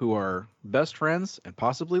characters, who are best friends and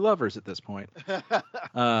possibly lovers at this point,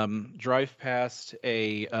 drive past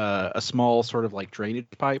a small sort of like drainage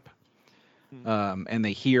pipe, and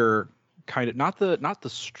they hear kind of not the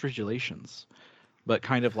stridulations, but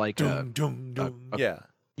kind of like like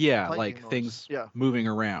noise. Things moving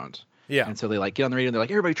around. Yeah. And so they like get on the radio and they're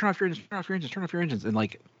like, everybody turn off your engines. And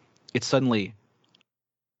like, it's suddenly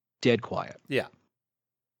dead quiet. Yeah.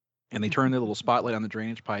 And they turn their little spotlight on the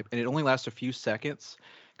drainage pipe, and it only lasts a few seconds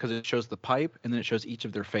because it shows the pipe and then it shows each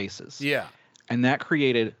of their faces. Yeah. And that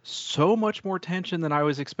created so much more tension than I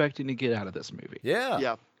was expecting to get out of this movie. Yeah.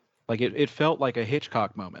 Yeah. Like it felt like a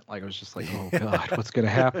Hitchcock moment. Like I was just like, oh god, what's gonna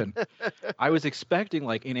happen? I was expecting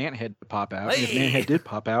like an ant head to pop out. And if an ant head did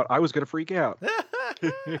pop out, I was gonna freak out.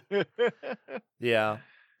 Yeah.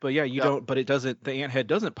 But yeah, you don't. But it doesn't. The ant head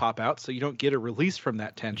doesn't pop out, so you don't get a release from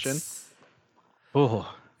that tension. Oh,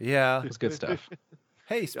 yeah, it's good stuff.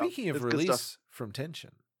 Hey, speaking of release from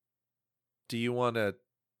tension, do you want to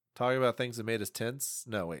talk about things that made us tense?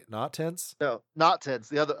 No, wait, not tense. No, not tense.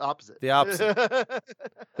 The other opposite. The opposite.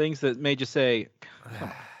 Things that made you say,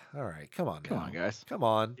 "All right, come on, guys, come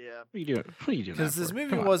on." Yeah. What are you doing? What are you doing? Because this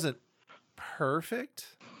movie wasn't perfect.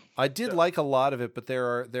 I did like a lot of it, but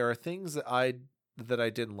there are things that I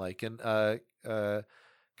didn't like, and Kyle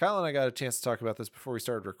and I got a chance to talk about this before we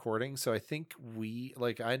started recording, so I think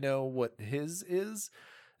I know what his is,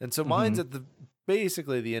 and so mine's at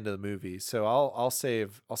basically the end of the movie. So I'll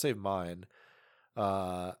save mine.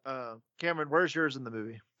 Cameron, where's yours in the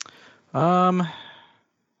movie? I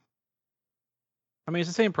mean, it's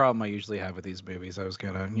the same problem I usually have with these movies. I was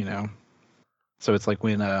gonna, so it's like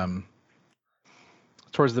when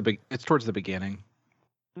it's towards the beginning.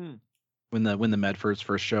 When the Medfords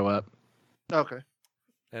first show up. Okay.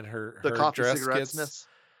 And her coffee dress cigarettes. gets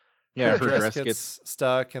her dress gets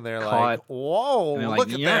stuck, and they're caught. like, "Whoa, and they're look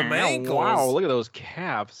like, at them ankles! Wow, look at those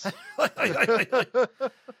calves! Come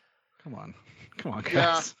on,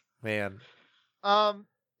 guys, Yeah. Man."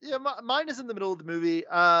 Yeah, mine is in the middle of the movie.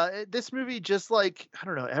 This movie, just like I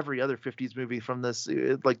don't know every other '50s movie from this,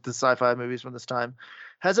 like the sci-fi movies from this time,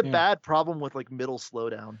 has a bad problem with like middle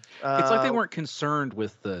slowdown. It's like they weren't concerned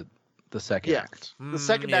with the second act. The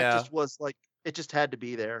second act just was like it just had to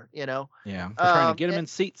be there, Yeah, they're trying to get them in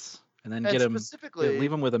seats and then get them, specifically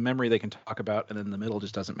leave them with a memory they can talk about, and then the middle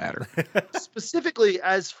just doesn't matter. Specifically,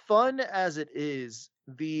 as fun as it is,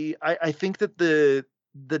 I think that the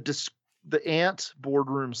ant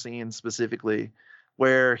boardroom scene specifically,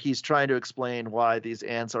 where he's trying to explain why these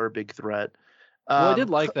ants are a big threat. Well, I did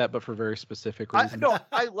like that, but for very specific reasons.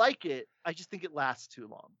 I like it. I just think it lasts too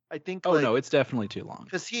long. I think. Oh no, it's definitely too long.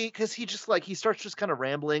 Because he just like he starts just kind of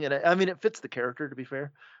rambling, and I mean it fits the character to be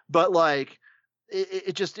fair, but like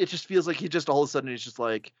it just feels like he just all of a sudden he's just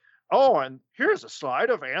like, oh, and here's a slide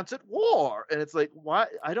of ants at war, and it's like why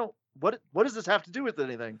what does this have to do with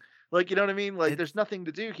anything? Like, you know what I mean? Like, there's nothing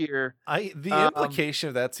to do here. The implication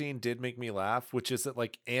of that scene did make me laugh, which is that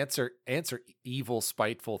like ants are evil,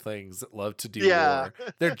 spiteful things that love to do war.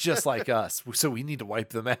 They're just like us, so we need to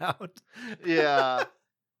wipe them out. Yeah,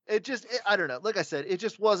 I don't know. Like I said, it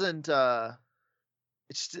just wasn't.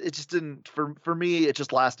 it just didn't for me. It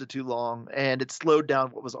just lasted too long, and it slowed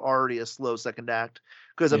down what was already a slow second act.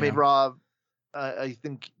 Because I mean, Rob, I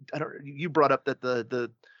think you brought up that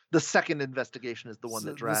the second investigation is the one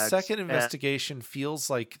that drags. The second investigation feels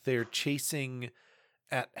like they're chasing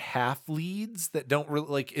at half leads that don't really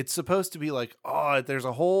like. It's supposed to be like, oh, there's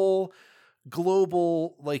a whole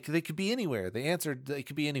global, like they could be anywhere. They answered they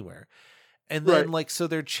could be anywhere. And then like, so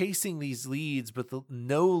they're chasing these leads, but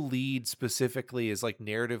no lead specifically is like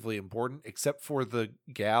narratively important except for the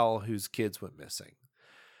gal whose kids went missing.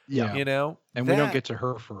 Yeah. You know, and we don't get to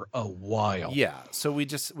her for a while. Yeah. So we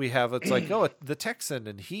have, it's like, oh, the Texan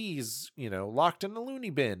and he's, you know, locked in the loony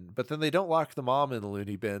bin, but then they don't lock the mom in the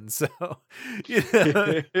loony bin. So, you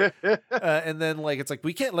know, and then like, it's like,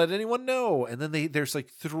 we can't let anyone know. And then there's like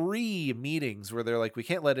 3 meetings where they're like, we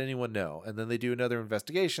can't let anyone know. And then they do another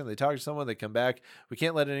investigation. They talk to someone, they come back. We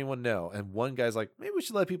can't let anyone know. And one guy's like, maybe we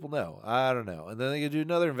should let people know. I don't know. And then they do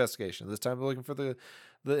another investigation. This time they're looking for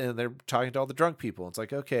and they're talking to all the drunk people. It's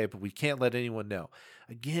like, okay, but we can't let anyone know.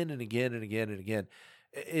 Again and again and again and again.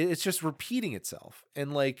 It's just repeating itself.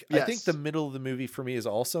 And like, I think the middle of the movie for me is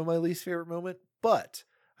also my least favorite moment, but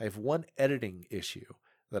I have one editing issue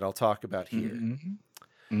that I'll talk about here.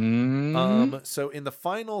 So in the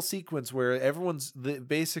final sequence where everyone's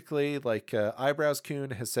basically like Eyebrows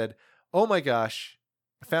Coon has said, oh my gosh,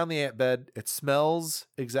 I found the ant bed. It smells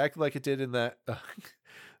exactly like it did in that,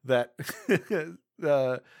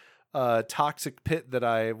 toxic pit that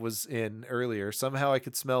I was in earlier. Somehow I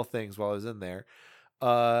could smell things while I was in there.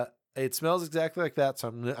 It smells exactly like that.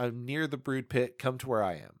 So I'm near the brood pit. Come to where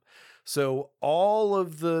I am. So all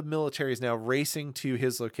of the military is now racing to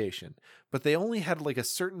his location, but they only had like a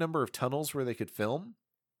certain number of tunnels where they could film.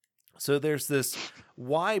 So there's this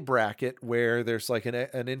Y bracket where there's like an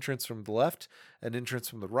entrance from the left, an entrance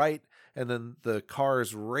from the right, and then the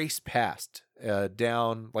cars race past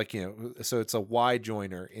down, like, you know, so it's a Y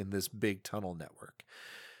joiner in this big tunnel network.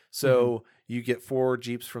 So you get 4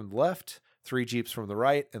 Jeeps from the left, 3 Jeeps from the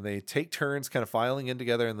right, and they take turns kind of filing in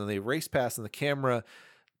together, and then they race past, and the camera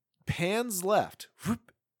pans left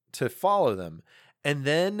to follow them, and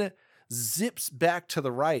then zips back to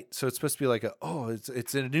the right. So it's supposed to be like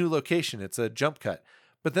it's in a new location. It's a jump cut.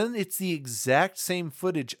 But then it's the exact same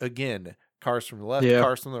footage again. Cars from the left,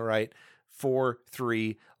 cars from the right, 4,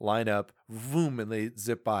 3, line up, boom, and they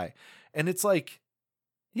zip by. And it's like,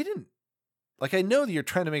 you didn't, like, I know that you're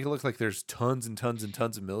trying to make it look like there's tons and tons and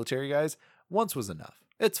tons of military guys. Once was enough.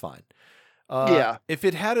 It's fine. If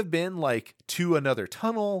it had have been like to another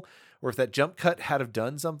tunnel, or if that jump cut had have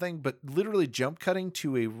done something, but literally jump cutting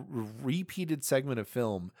to a repeated segment of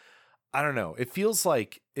film, I don't know. It feels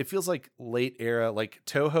like late era, like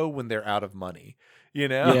Toho when they're out of money, you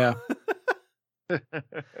know? Yeah.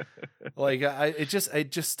 Like it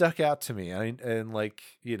just stuck out to me. And like,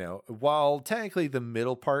 you know, while technically the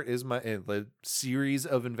middle part is the series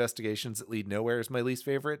of investigations that lead nowhere is my least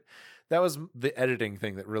favorite, that was the editing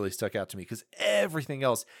thing that really stuck out to me, because everything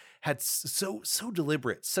else had so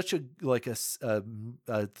deliberate, such a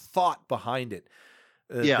thought behind it.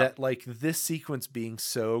 That like this sequence being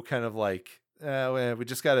so kind of like, we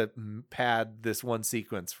just got to pad this one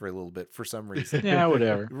sequence for a little bit for some reason. Yeah,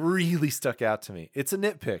 whatever. Really stuck out to me. It's a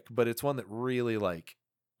nitpick, but it's one that really like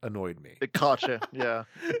annoyed me. It caught you. Yeah.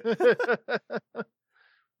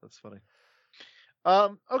 That's funny.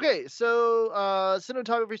 Okay, so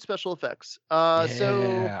cinematography, special effects.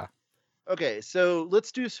 So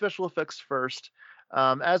let's do special effects first.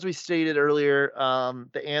 As we stated earlier,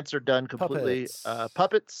 the ants are done completely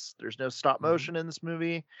puppets. There's no stop motion in this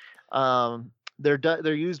movie.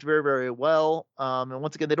 They're used very, very well. And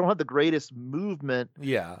once again, they don't have the greatest movement.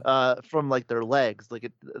 From like their legs, like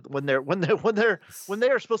when they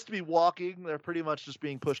are supposed to be walking, they're pretty much just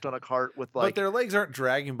being pushed on a cart with like. But their legs aren't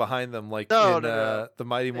dragging behind them like the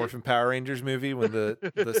Mighty Morphin Power Rangers movie when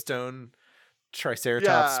the stone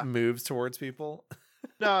Triceratops moves towards people.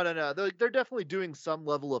 No. They're definitely doing some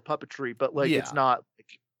level of puppetry, but like it's not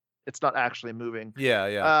actually moving.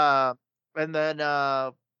 And then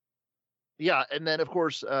of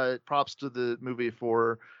course props to the movie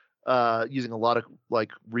for using a lot of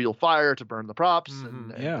like real fire to burn the props.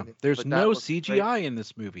 And there's like no CGI in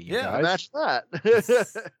this movie. Imagine that.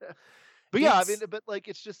 But I mean, but like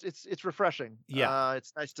it's just it's refreshing.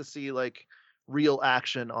 It's nice to see like real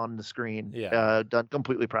action on the screen. Done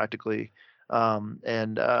completely practically.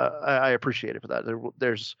 And I appreciate it for that.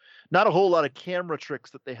 There's not a whole lot of camera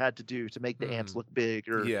tricks that they had to do to make the ants look big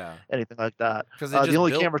or anything like that. Because the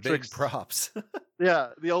only camera tricks props.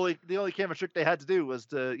 The only camera trick they had to do was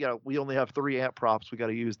to, we only have 3 ant props. We got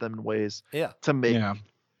to use them in ways to make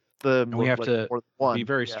And we have like, to more than one. be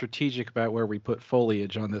very Yeah. strategic about where we put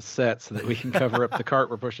foliage on this set so that we can cover up the cart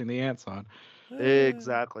we're pushing the ants on.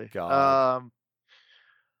 Exactly. God.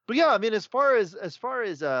 But yeah, I mean, as far as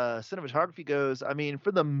cinematography goes, I mean,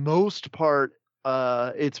 for the most part,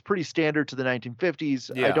 it's pretty standard to the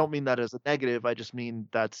 1950s. Yeah. I don't mean that as a negative. I just mean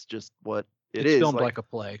that's just what It's is. filmed like a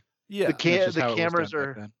play. Yeah. the That's just how it was cameras done back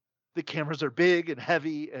are then. the cameras are big and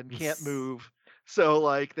heavy and can't move, so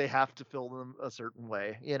like they have to film them a certain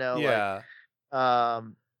way. Yeah.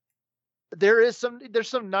 There's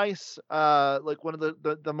some nice like one of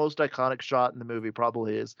the most iconic shot in the movie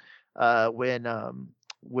probably is when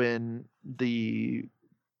the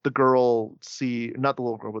girl not the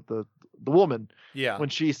little girl but the woman Yeah. when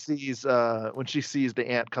she sees the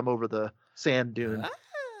ant come over the sand dune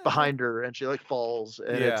behind her and she like falls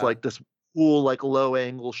and it's Yeah. like this cool like low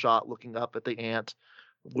angle shot looking up at the ant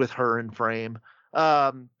with her in frame.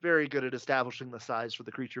 Very good at establishing the size for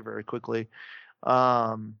the creature very quickly.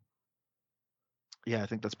 Yeah, I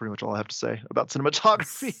think that's pretty much all I have to say about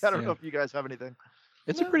cinematography. I don't Yeah. know if you guys have anything.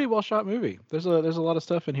 It's a pretty well shot movie. There's a lot of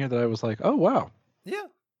stuff in here that I was like, oh wow. Yeah.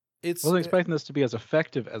 It's Wasn't expecting this to be as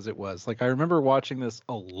effective as it was. Like I remember watching this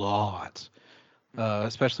a lot,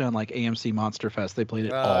 especially on like AMC Monster Fest. They played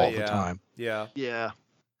it all the time. Yeah. Yeah.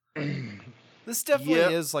 This definitely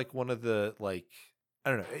Yep. is like one of the like I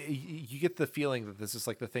don't know. You get the feeling that this is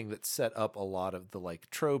like the thing that set up a lot of the like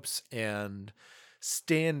tropes and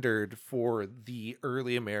standard for the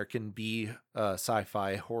early American B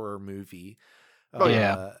sci-fi horror movie. Oh,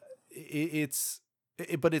 yeah.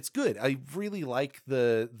 But it's good. I really like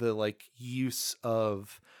the like use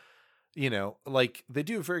of, like they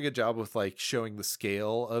do a very good job with like showing the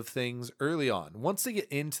scale of things early on. Once they get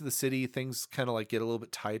into the city, things kind of like get a little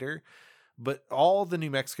bit tighter. But all the New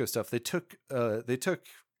Mexico stuff, they took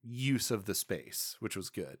use of the space, which was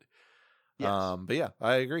good. Yes. But yeah,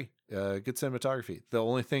 I agree. Good cinematography. The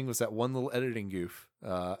only thing was that one little editing goof,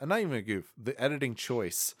 and not even a goof, the editing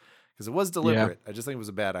choice, because it was deliberate. I just think it was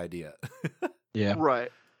a bad idea. Yeah. Right.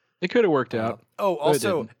 It could have worked out.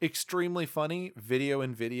 Also didn't. extremely funny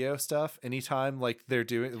video stuff. Anytime like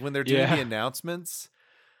when they're doing the announcements,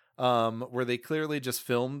 where they clearly just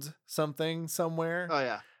filmed something somewhere. Oh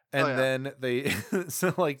yeah. And Oh, yeah. then they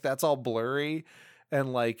so like that's all blurry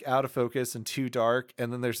and like out of focus and too dark.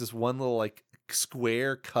 And then there's this one little like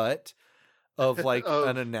square cut of like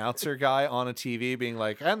an announcer guy on a TV being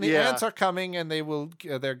like, and the ants are coming and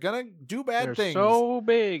they're gonna do bad They're things. so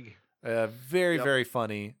big. Very, very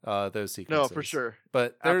funny, those sequences. No, for sure.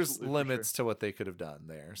 But there's Absolutely, for limits to what they could have done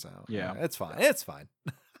there. So Yeah. it's fine. It's fine.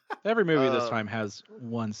 Every movie this time has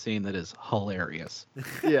one scene that is hilarious.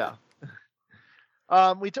 Yeah.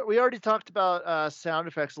 We already talked about sound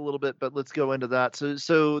effects a little bit, but let's go into that.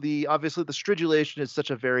 So obviously the stridulation is such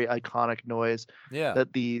a very iconic noise Yeah.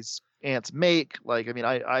 that these ants make. Like, I mean,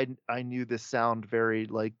 I knew this sound very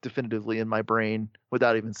like definitively in my brain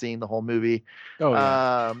without even seeing the whole movie. Oh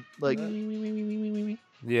yeah. Like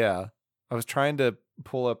Yeah. I was trying to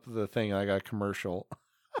pull up the thing and I got a commercial.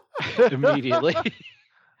 Immediately.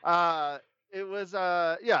 it was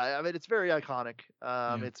yeah, I mean it's very iconic.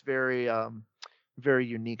 It's very very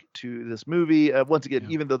unique to this movie. Once again,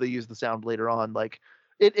 even though they use the sound later on, like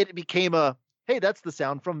it became a hey, that's the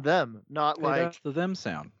sound from them, not Hey, like that's the them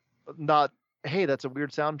sound. not hey, that's a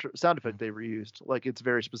weird sound effect they reused. Like it's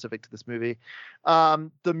very specific to this movie.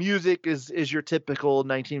 The music is your typical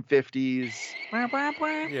 1950s.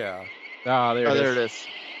 Yeah. Ah, there it is. There it is.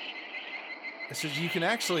 So you can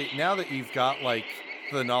actually, now that you've got like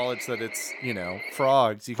the knowledge that it's,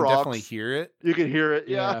 frogs, you can Frogs. definitely hear it. You can hear it.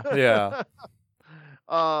 Yeah. Yeah.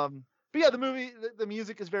 But yeah, the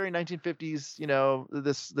music is very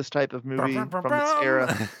 1950s, this type of movie from this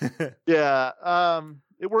era. Yeah.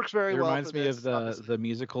 It works very It well. reminds for me this, of the obviously.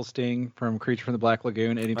 musical sting from Creature from the Black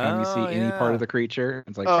Lagoon. Anytime you see any part yeah. of the creature,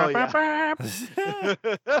 it's like Oh, "Bap, yeah. bap,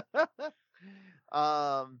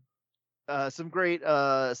 bap." Some great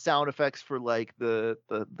sound effects for like the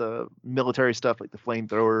military stuff, like the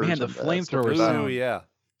flamethrowers. Man, the and, flamethrowers stuff like that. Oh, yeah.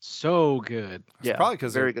 So good. Yeah, Probably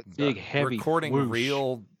because very they're good. Big stuff. heavy recording whoosh.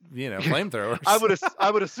 real, flamethrowers.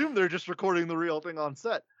 I would assume they're just recording the real thing on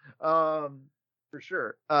set. For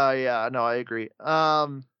sure. Yeah, no, I agree.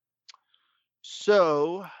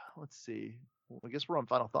 So let's see. Well, I guess we're on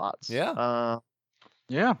final thoughts. Yeah.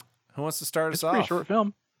 Yeah, Who wants to start it's us a pretty off? short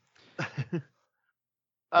film.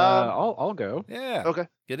 Um, I'll go. Yeah. okay.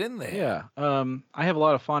 Get in there. Yeah. I have a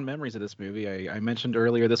lot of fond memories of this movie. I mentioned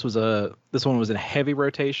earlier this one was in heavy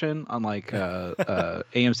rotation on like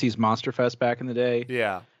AMC's Monster Fest back in the day,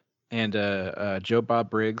 Yeah. and Joe Bob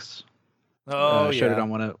Briggs showed it on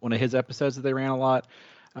one of his episodes that they ran a lot.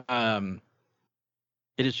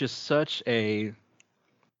 it is just such a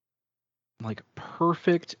like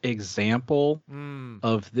perfect example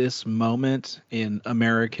of this moment in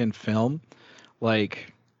American film.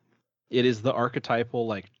 Like, it is the archetypal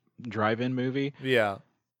like drive-in movie. Yeah.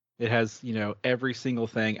 It has, you know, every single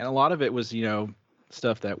thing, and a lot of it was, you know,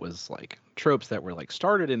 stuff that was like tropes that were like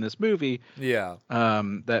started in this movie. Yeah.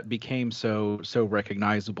 That became so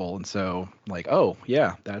recognizable, and so like, oh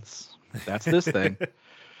yeah, that's this thing.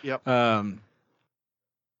 Yep.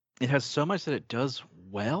 It has so much that it does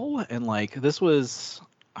well, and like this was,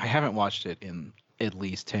 I haven't watched it in at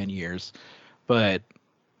least 10 years, but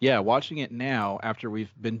yeah, watching it now after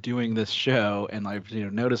we've been doing this show, and I've, you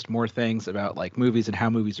know, noticed more things about like movies and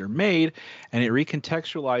how movies are made, and it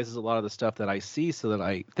recontextualizes a lot of the stuff that I see, so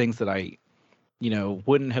that things that I, you know,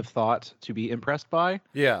 wouldn't have thought to be impressed by.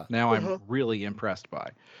 Yeah. Now I'm really impressed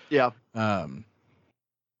by. Yeah.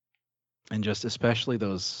 And just especially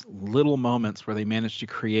those little moments where they manage to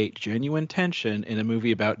create genuine tension in a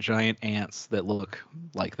movie about giant ants that look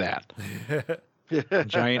like that.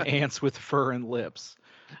 Giant ants with fur and lips.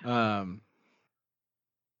 But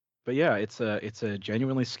yeah, it's a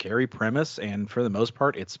genuinely scary premise, and for the most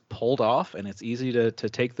part, it's pulled off, and it's easy to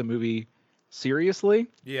take the movie seriously.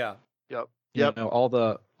 Yeah. Yep. You know, all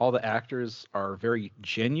the actors are very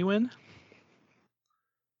genuine.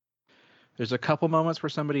 There's a couple moments where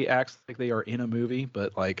somebody acts like they are in a movie,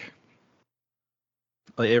 but like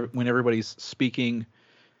when everybody's speaking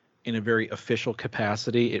in a very official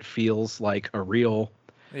capacity, it feels like a real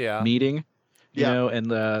meeting. You know, and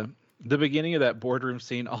the beginning of that boardroom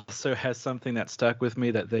scene also has something that stuck with me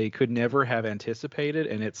that they could never have anticipated,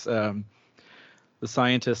 and it's the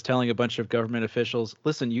scientist telling a bunch of government officials,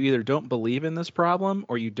 listen, you either don't believe in this problem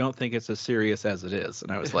or you don't think it's as serious as it is.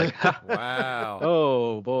 And I was like, wow.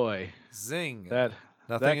 Oh boy. Zing. That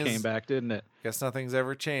came back, didn't it? Guess nothing's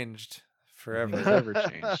ever changed forever. Nothing's ever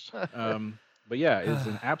changed. But yeah, it's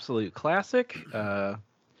an absolute classic.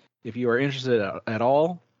 If you are interested at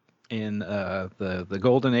all in the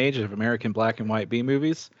golden age of American black and white B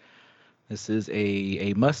movies, this is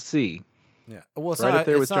a must see. Yeah, well, it's right not, up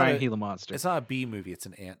there with it's not Giant Gila Monster. It's not a B movie; it's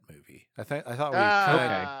an ant movie. I thought we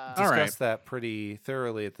kind of discussed that pretty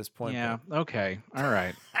thoroughly at this point. Yeah. But... Okay. All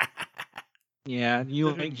right. Yeah, you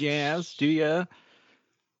like jazz? Do ya?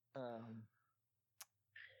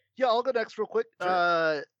 Yeah, I'll go next real quick.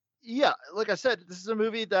 Sure. Yeah, like I said, this is a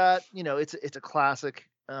movie that, you know, it's a classic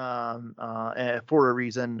for a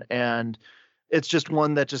reason, and it's just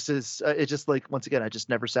one that just is. It just, like, once again, I just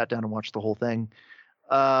never sat down and watched the whole thing.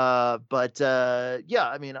 But yeah,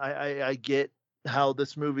 I mean, I get how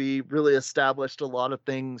this movie really established a lot of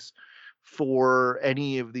things for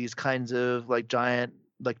any of these kinds of like giant,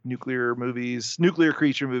 like nuclear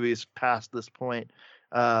creature movies past this point,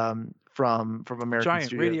 from American giant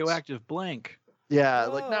studios. Radioactive blank. Yeah,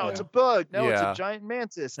 like now it's a bug, now it's a giant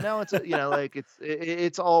mantis, now it's a, you know, like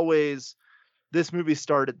it's always, this movie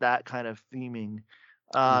started that kind of theming.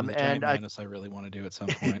 And I really want to do at some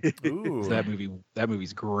point. Ooh. That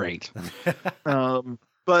movie's great.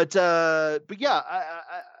 But yeah,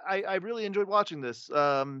 I really enjoyed watching this.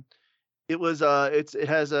 It was it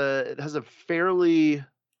has a fairly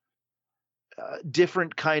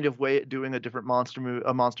different kind of way at doing a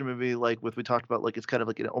monster movie, like we talked about, like it's kind of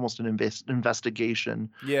like almost an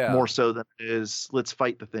investigation, more so than it is let's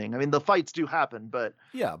fight the thing. I mean, the fights do happen, but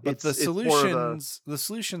the solutions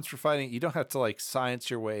for fighting it, you don't have to like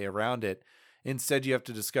science your way around it. Instead, you have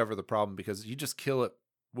to discover the problem, because you just kill it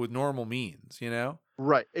with normal means, you know?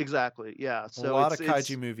 Right, exactly. Yeah. So a lot of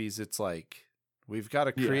kaiju movies, it's like we've got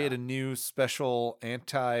to create a new special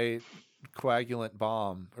anti-coagulant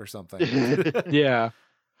bomb or something. Yeah.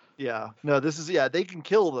 No, this is they can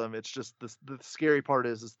kill them. It's just the scary part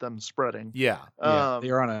is them spreading. Yeah.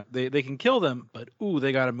 They can kill them, but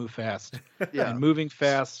they got to move fast. Yeah. And moving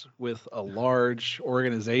fast with a large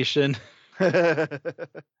organization. Yeah.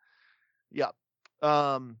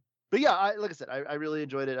 But yeah, like I said, I really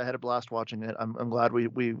enjoyed it. I had a blast watching it. I'm glad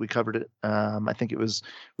we covered it. I think it was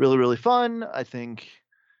really, really fun. I think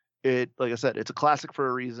it, like I said, it's a classic for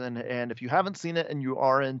a reason. And if you haven't seen it and you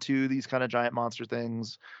are into these kind of giant monster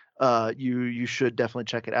things, you should definitely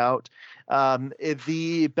check it out.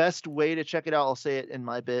 The best way to check it out, I'll say it in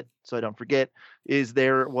my bit so I don't forget, is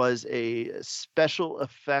there was a special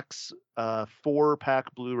effects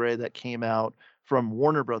 4-pack Blu-ray that came out from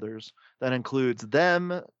Warner Brothers that includes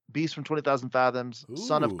them, Beast from 20,000 Fathoms,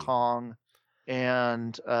 Son of Kong,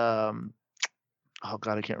 and oh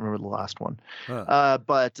god, I can't remember the last one.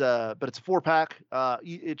 But it's a 4-pack.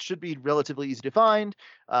 It should be relatively easy to find.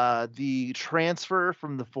 The transfer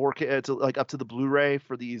from the 4K to like up to the Blu-ray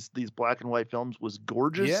for these black and white films was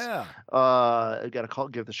gorgeous. Yeah. I gotta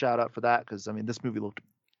give the shout out for that, because I mean this movie looked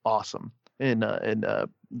awesome in the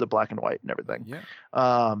black and white and everything.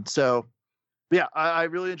 Yeah. So yeah, I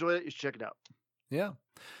really enjoyed it. You should check it out. Yeah.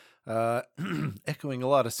 Echoing a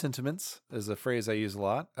lot of sentiments is a phrase I use a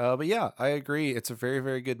lot. But yeah, I agree. It's a very,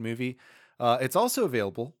 very good movie. It's also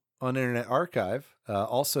available on Internet Archive,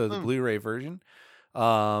 also the Blu-ray version.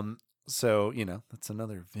 So, you know, that's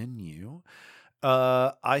another venue.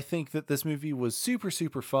 I think that this movie was super,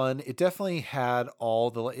 super fun. It definitely had all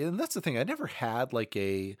the, and that's the thing. I never had like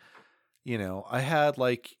I had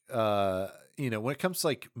like, you know, when it comes to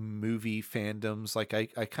like movie fandoms, like I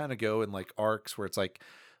kind of go in like arcs where it's like,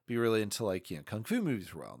 be really into like, you know, kung fu movies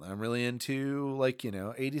for a while. Then I'm really into like, you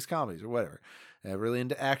know, 80s comedies or whatever. And I'm really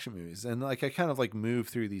into action movies. And like, I kind of like move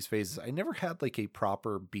through these phases. I never had like a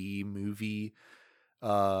proper B movie,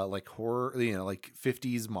 like horror, you know, like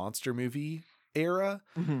 50s monster movie era.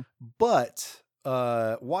 Mm-hmm. But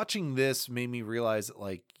watching this made me realize that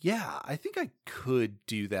like, yeah, I think I could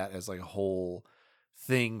do that as like a whole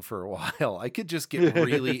thing for a while. I could just get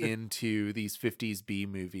really into these 50s B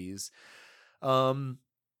movies.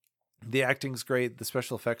 The acting's great. The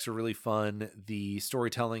special effects are really fun. The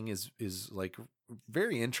storytelling is like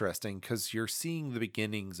very interesting because you're seeing the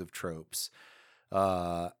beginnings of tropes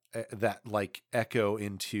that like echo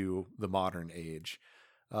into the modern age.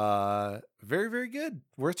 Very, very good.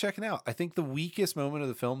 Worth checking out. I think the weakest moment of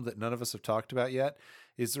the film that none of us have talked about yet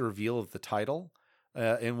is the reveal of the title,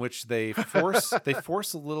 in which they force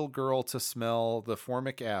a little girl to smell the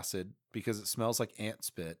formic acid because it smells like ant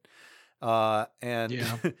spit. And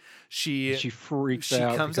Yeah. she freaks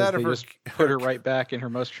out. Comes because out of they her just put her right back in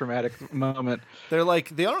her most traumatic moment. They're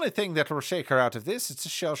like, the only thing that will shake her out of this is to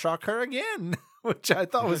shell shock her again, which I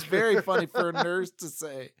thought was very funny for a nurse to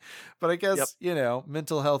say. But I guess, you know,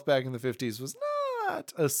 mental health back in the 50s was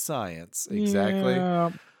not a science exactly.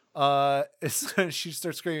 Yeah. So she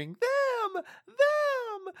starts screaming, them,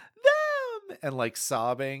 and like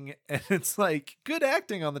sobbing. And it's like good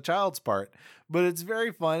acting on the child's part, but it's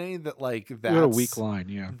very funny that like that's what a weak line.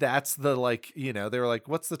 Yeah. That's the like, you know, they were like,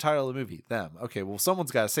 what's the title of the movie? Them. Okay, well,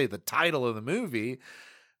 someone's got to say the title of the movie.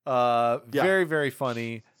 Very, very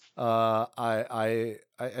funny. We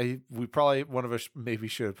probably, one of us maybe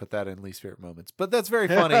should have put that in least favorite moments, but that's very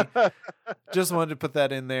funny. Just wanted to put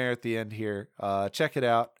that in there at the end here. Check it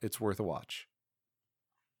out. It's worth a watch.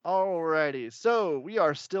 Alrighty, so we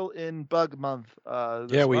are still in bug month.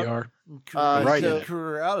 Yeah, we are. Right. So,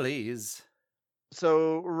 Corrals.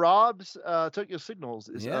 so Rob's Tokyo Signals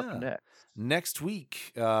is up next. Next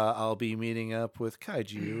week, I'll be meeting up with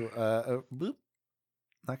Kaiju.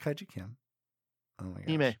 Not Kaiju Kim. Oh my gosh.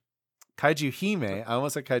 Hime. Kaiju Hime. I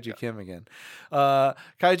almost said Kaiju Kim again.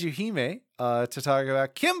 Kaiju Hime to talk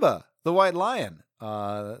about Kimba, the White Lion.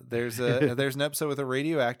 There's an episode with a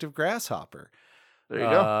radioactive grasshopper. There you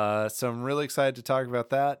go. So I'm really excited to talk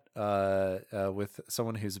about that with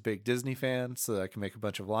someone who's a big Disney fan, so that I can make a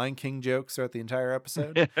bunch of Lion King jokes throughout the entire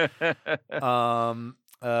episode.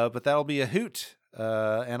 But that'll be a hoot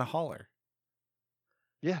and a holler.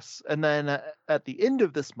 Yes, and then at the end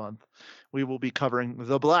of this month, we will be covering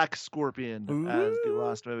The Black Scorpion as the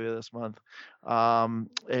last movie of this month.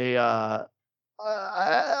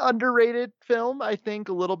 Underrated film, I think,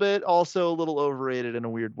 a little bit. Also a little overrated in a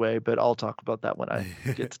weird way, but I'll talk about that when I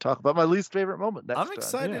get to talk about my least favorite moment next I'm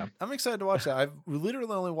excited. time. I'm excited to watch that. I've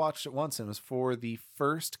literally only watched it once, and it was for the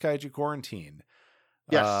first Kaiju Quarantine.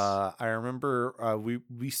 Yes. I remember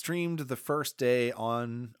we streamed the first day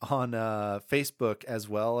on Facebook as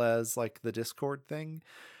well as like the Discord thing.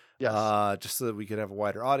 Yes. Just so that we could have a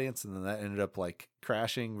wider audience, and then that ended up like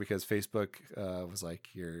crashing because Facebook was like,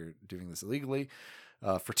 "You're doing this illegally."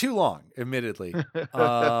 For too long, admittedly.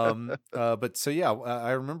 But so yeah,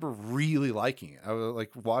 I remember really liking it. I was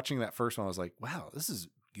like watching that first one. I was like, "Wow, this is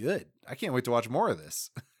good. I can't wait to watch more of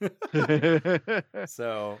this."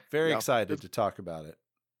 So very excited to talk about it.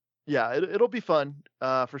 Yeah, it'll be fun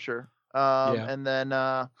for sure. And then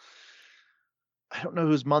I don't know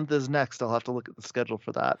whose month is next. I'll have to look at the schedule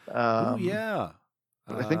for that. Oh yeah.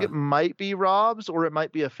 I think it might be Rob's or it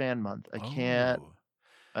might be a fan month. I can't.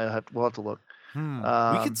 We'll have to look.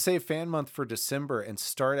 We could save fan month for December and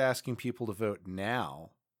start asking people to vote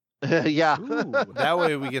now. Yeah. That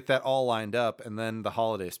way we get that all lined up, and then the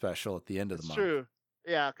holiday special at the end of the month. True.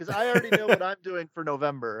 Yeah, because I already know what I'm doing for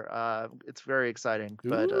November. It's very exciting,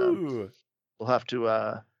 but we'll have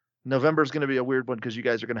to. November is going to be a weird one because you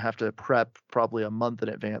guys are going to have to prep probably a month in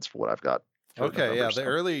advance for what I've got Okay, yeah. The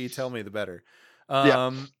earlier you tell me, the better.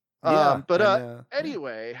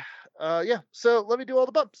 Anyway, so let me do all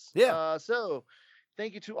the bumps. Yeah. So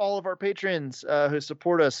thank you to all of our patrons who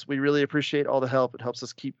support us. We really appreciate all the help. It helps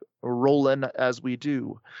us keep rolling as we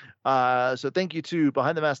do. So thank you to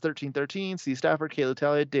Behind the Mask 1313, C. Stafford, Kayla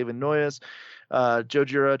Talia, David Noyes, Joe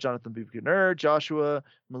Jura, Jonathan BBQ Nerd, Joshua,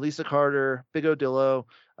 Melissa Carter, Big Odillo,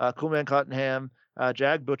 Coolman Cottenham,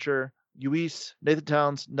 Jag Butcher, Uis, Nathan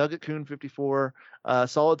Towns, Nugget Coon 54,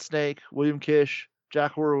 Solid Snake, William Kish,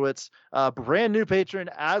 Jack Horowitz, brand new patron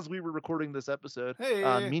as we were recording this episode. Hey.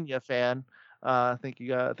 Minya fan. Thank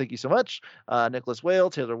you so much. Nicholas Whale,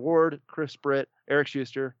 Taylor Ward, Chris Britt, Eric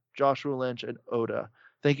Schuster, Joshua Lynch, and Oda.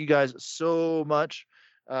 Thank you guys so much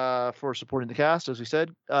for supporting the cast. As we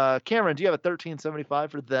said, Cameron, do you have a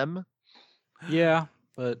 1375 for them? Yeah,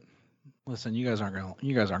 but listen, you guys aren't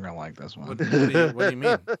gonna like this one. What do you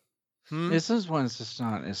mean? This one's just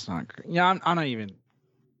not. It's not. Yeah, I'm not even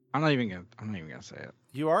gonna say it.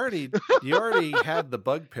 You already had the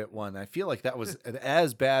Bug Pit one. I feel like that was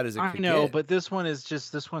as bad as it could get. I know, but this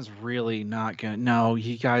one's really not good. No,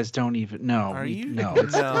 you guys don't even know. Are you? No,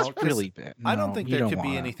 it's really bad. No, I don't think there could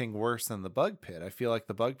be anything worse than the Bug Pit. I feel like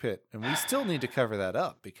the Bug Pit, and we still need to cover that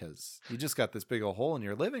up because you just got this big old hole in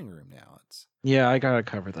your living room now. Yeah, I gotta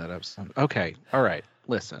cover that up. Okay, all right.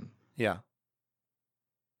 Listen. Yeah.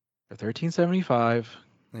 For 1375.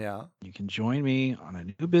 Yeah. You can join me on a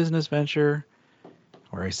new business venture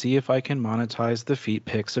where I see if I can monetize the feet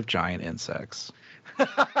pics of giant insects.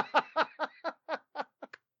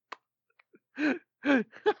 All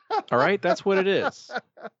right, that's what it is.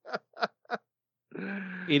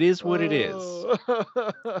 It is what it is.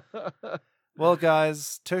 Well,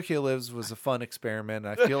 guys, Tokyo Lives was a fun experiment.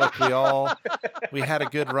 I feel like we had a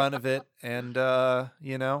good run of it, and I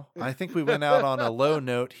think we went out on a low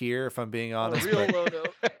note here, if I'm being honest. Low note.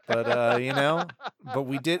 But but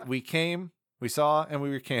we came, we saw, and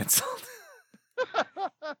we were canceled.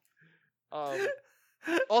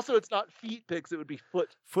 Also, it's not feet pics; it would be foot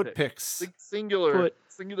pics. Singular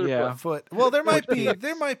foot. Well, there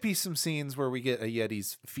might be some scenes where we get a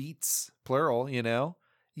Yeti's feets, plural. Yeti.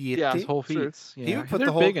 Yeah, his whole feet. Yeah. He would put They're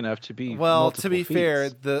big enough to be. Well, to be feet. fair,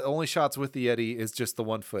 the only shots with the Yeti is just the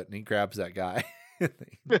one foot, and he grabs that guy, he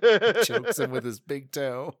chokes him with his big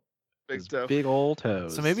toe. Big old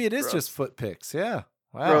toes. So maybe it is just foot pics. Yeah.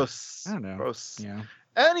 Wow. Gross. I don't know. Gross. Yeah.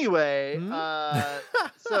 Anyway,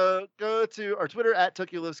 so go to our Twitter at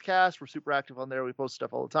Tokyo Lives Cast. We're super active on there. We post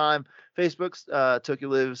stuff all the time. Facebook's Tokyo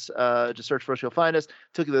Lives. Just search for us, you'll find us.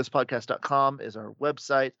 TokyoLivesPodcast.com is our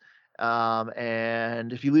website.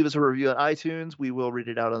 And if you leave us a review on iTunes, we will read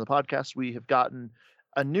it out on the podcast. We have gotten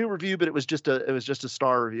a new review, but it was just a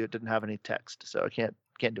star review. It didn't have any text, so I can't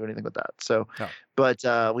do anything with that. So, But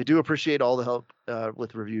we do appreciate all the help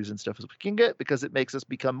with reviews and stuff as we can get, because it makes us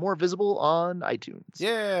become more visible on iTunes.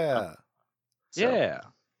 Yeah.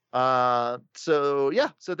 So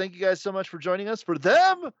thank you guys so much for joining us for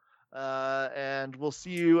them. And we'll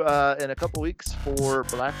see you in a couple weeks for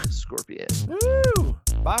Black Scorpion. Woo!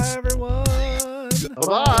 Bye, everyone.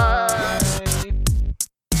 Bye-bye.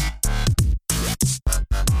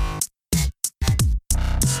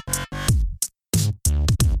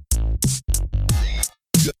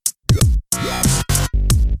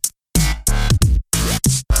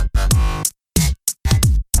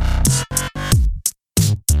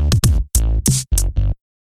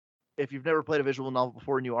 If you've never played a visual novel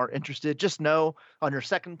before and you are interested, just know on your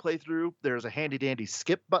second playthrough, there's a handy dandy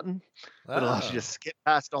skip button that allows you to skip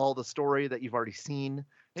past all the story that you've already seen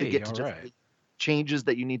to get to just the changes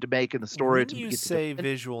that you need to make in the story. When you say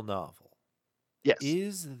visual novel, yes,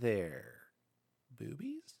 is there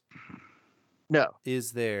boobies? No.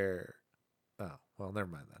 Is there? Oh, well, never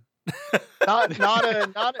mind then.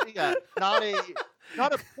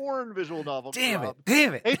 Not a porn visual novel. Damn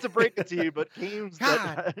it! Hate to break it to you, but games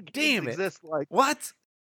that damn exist like what?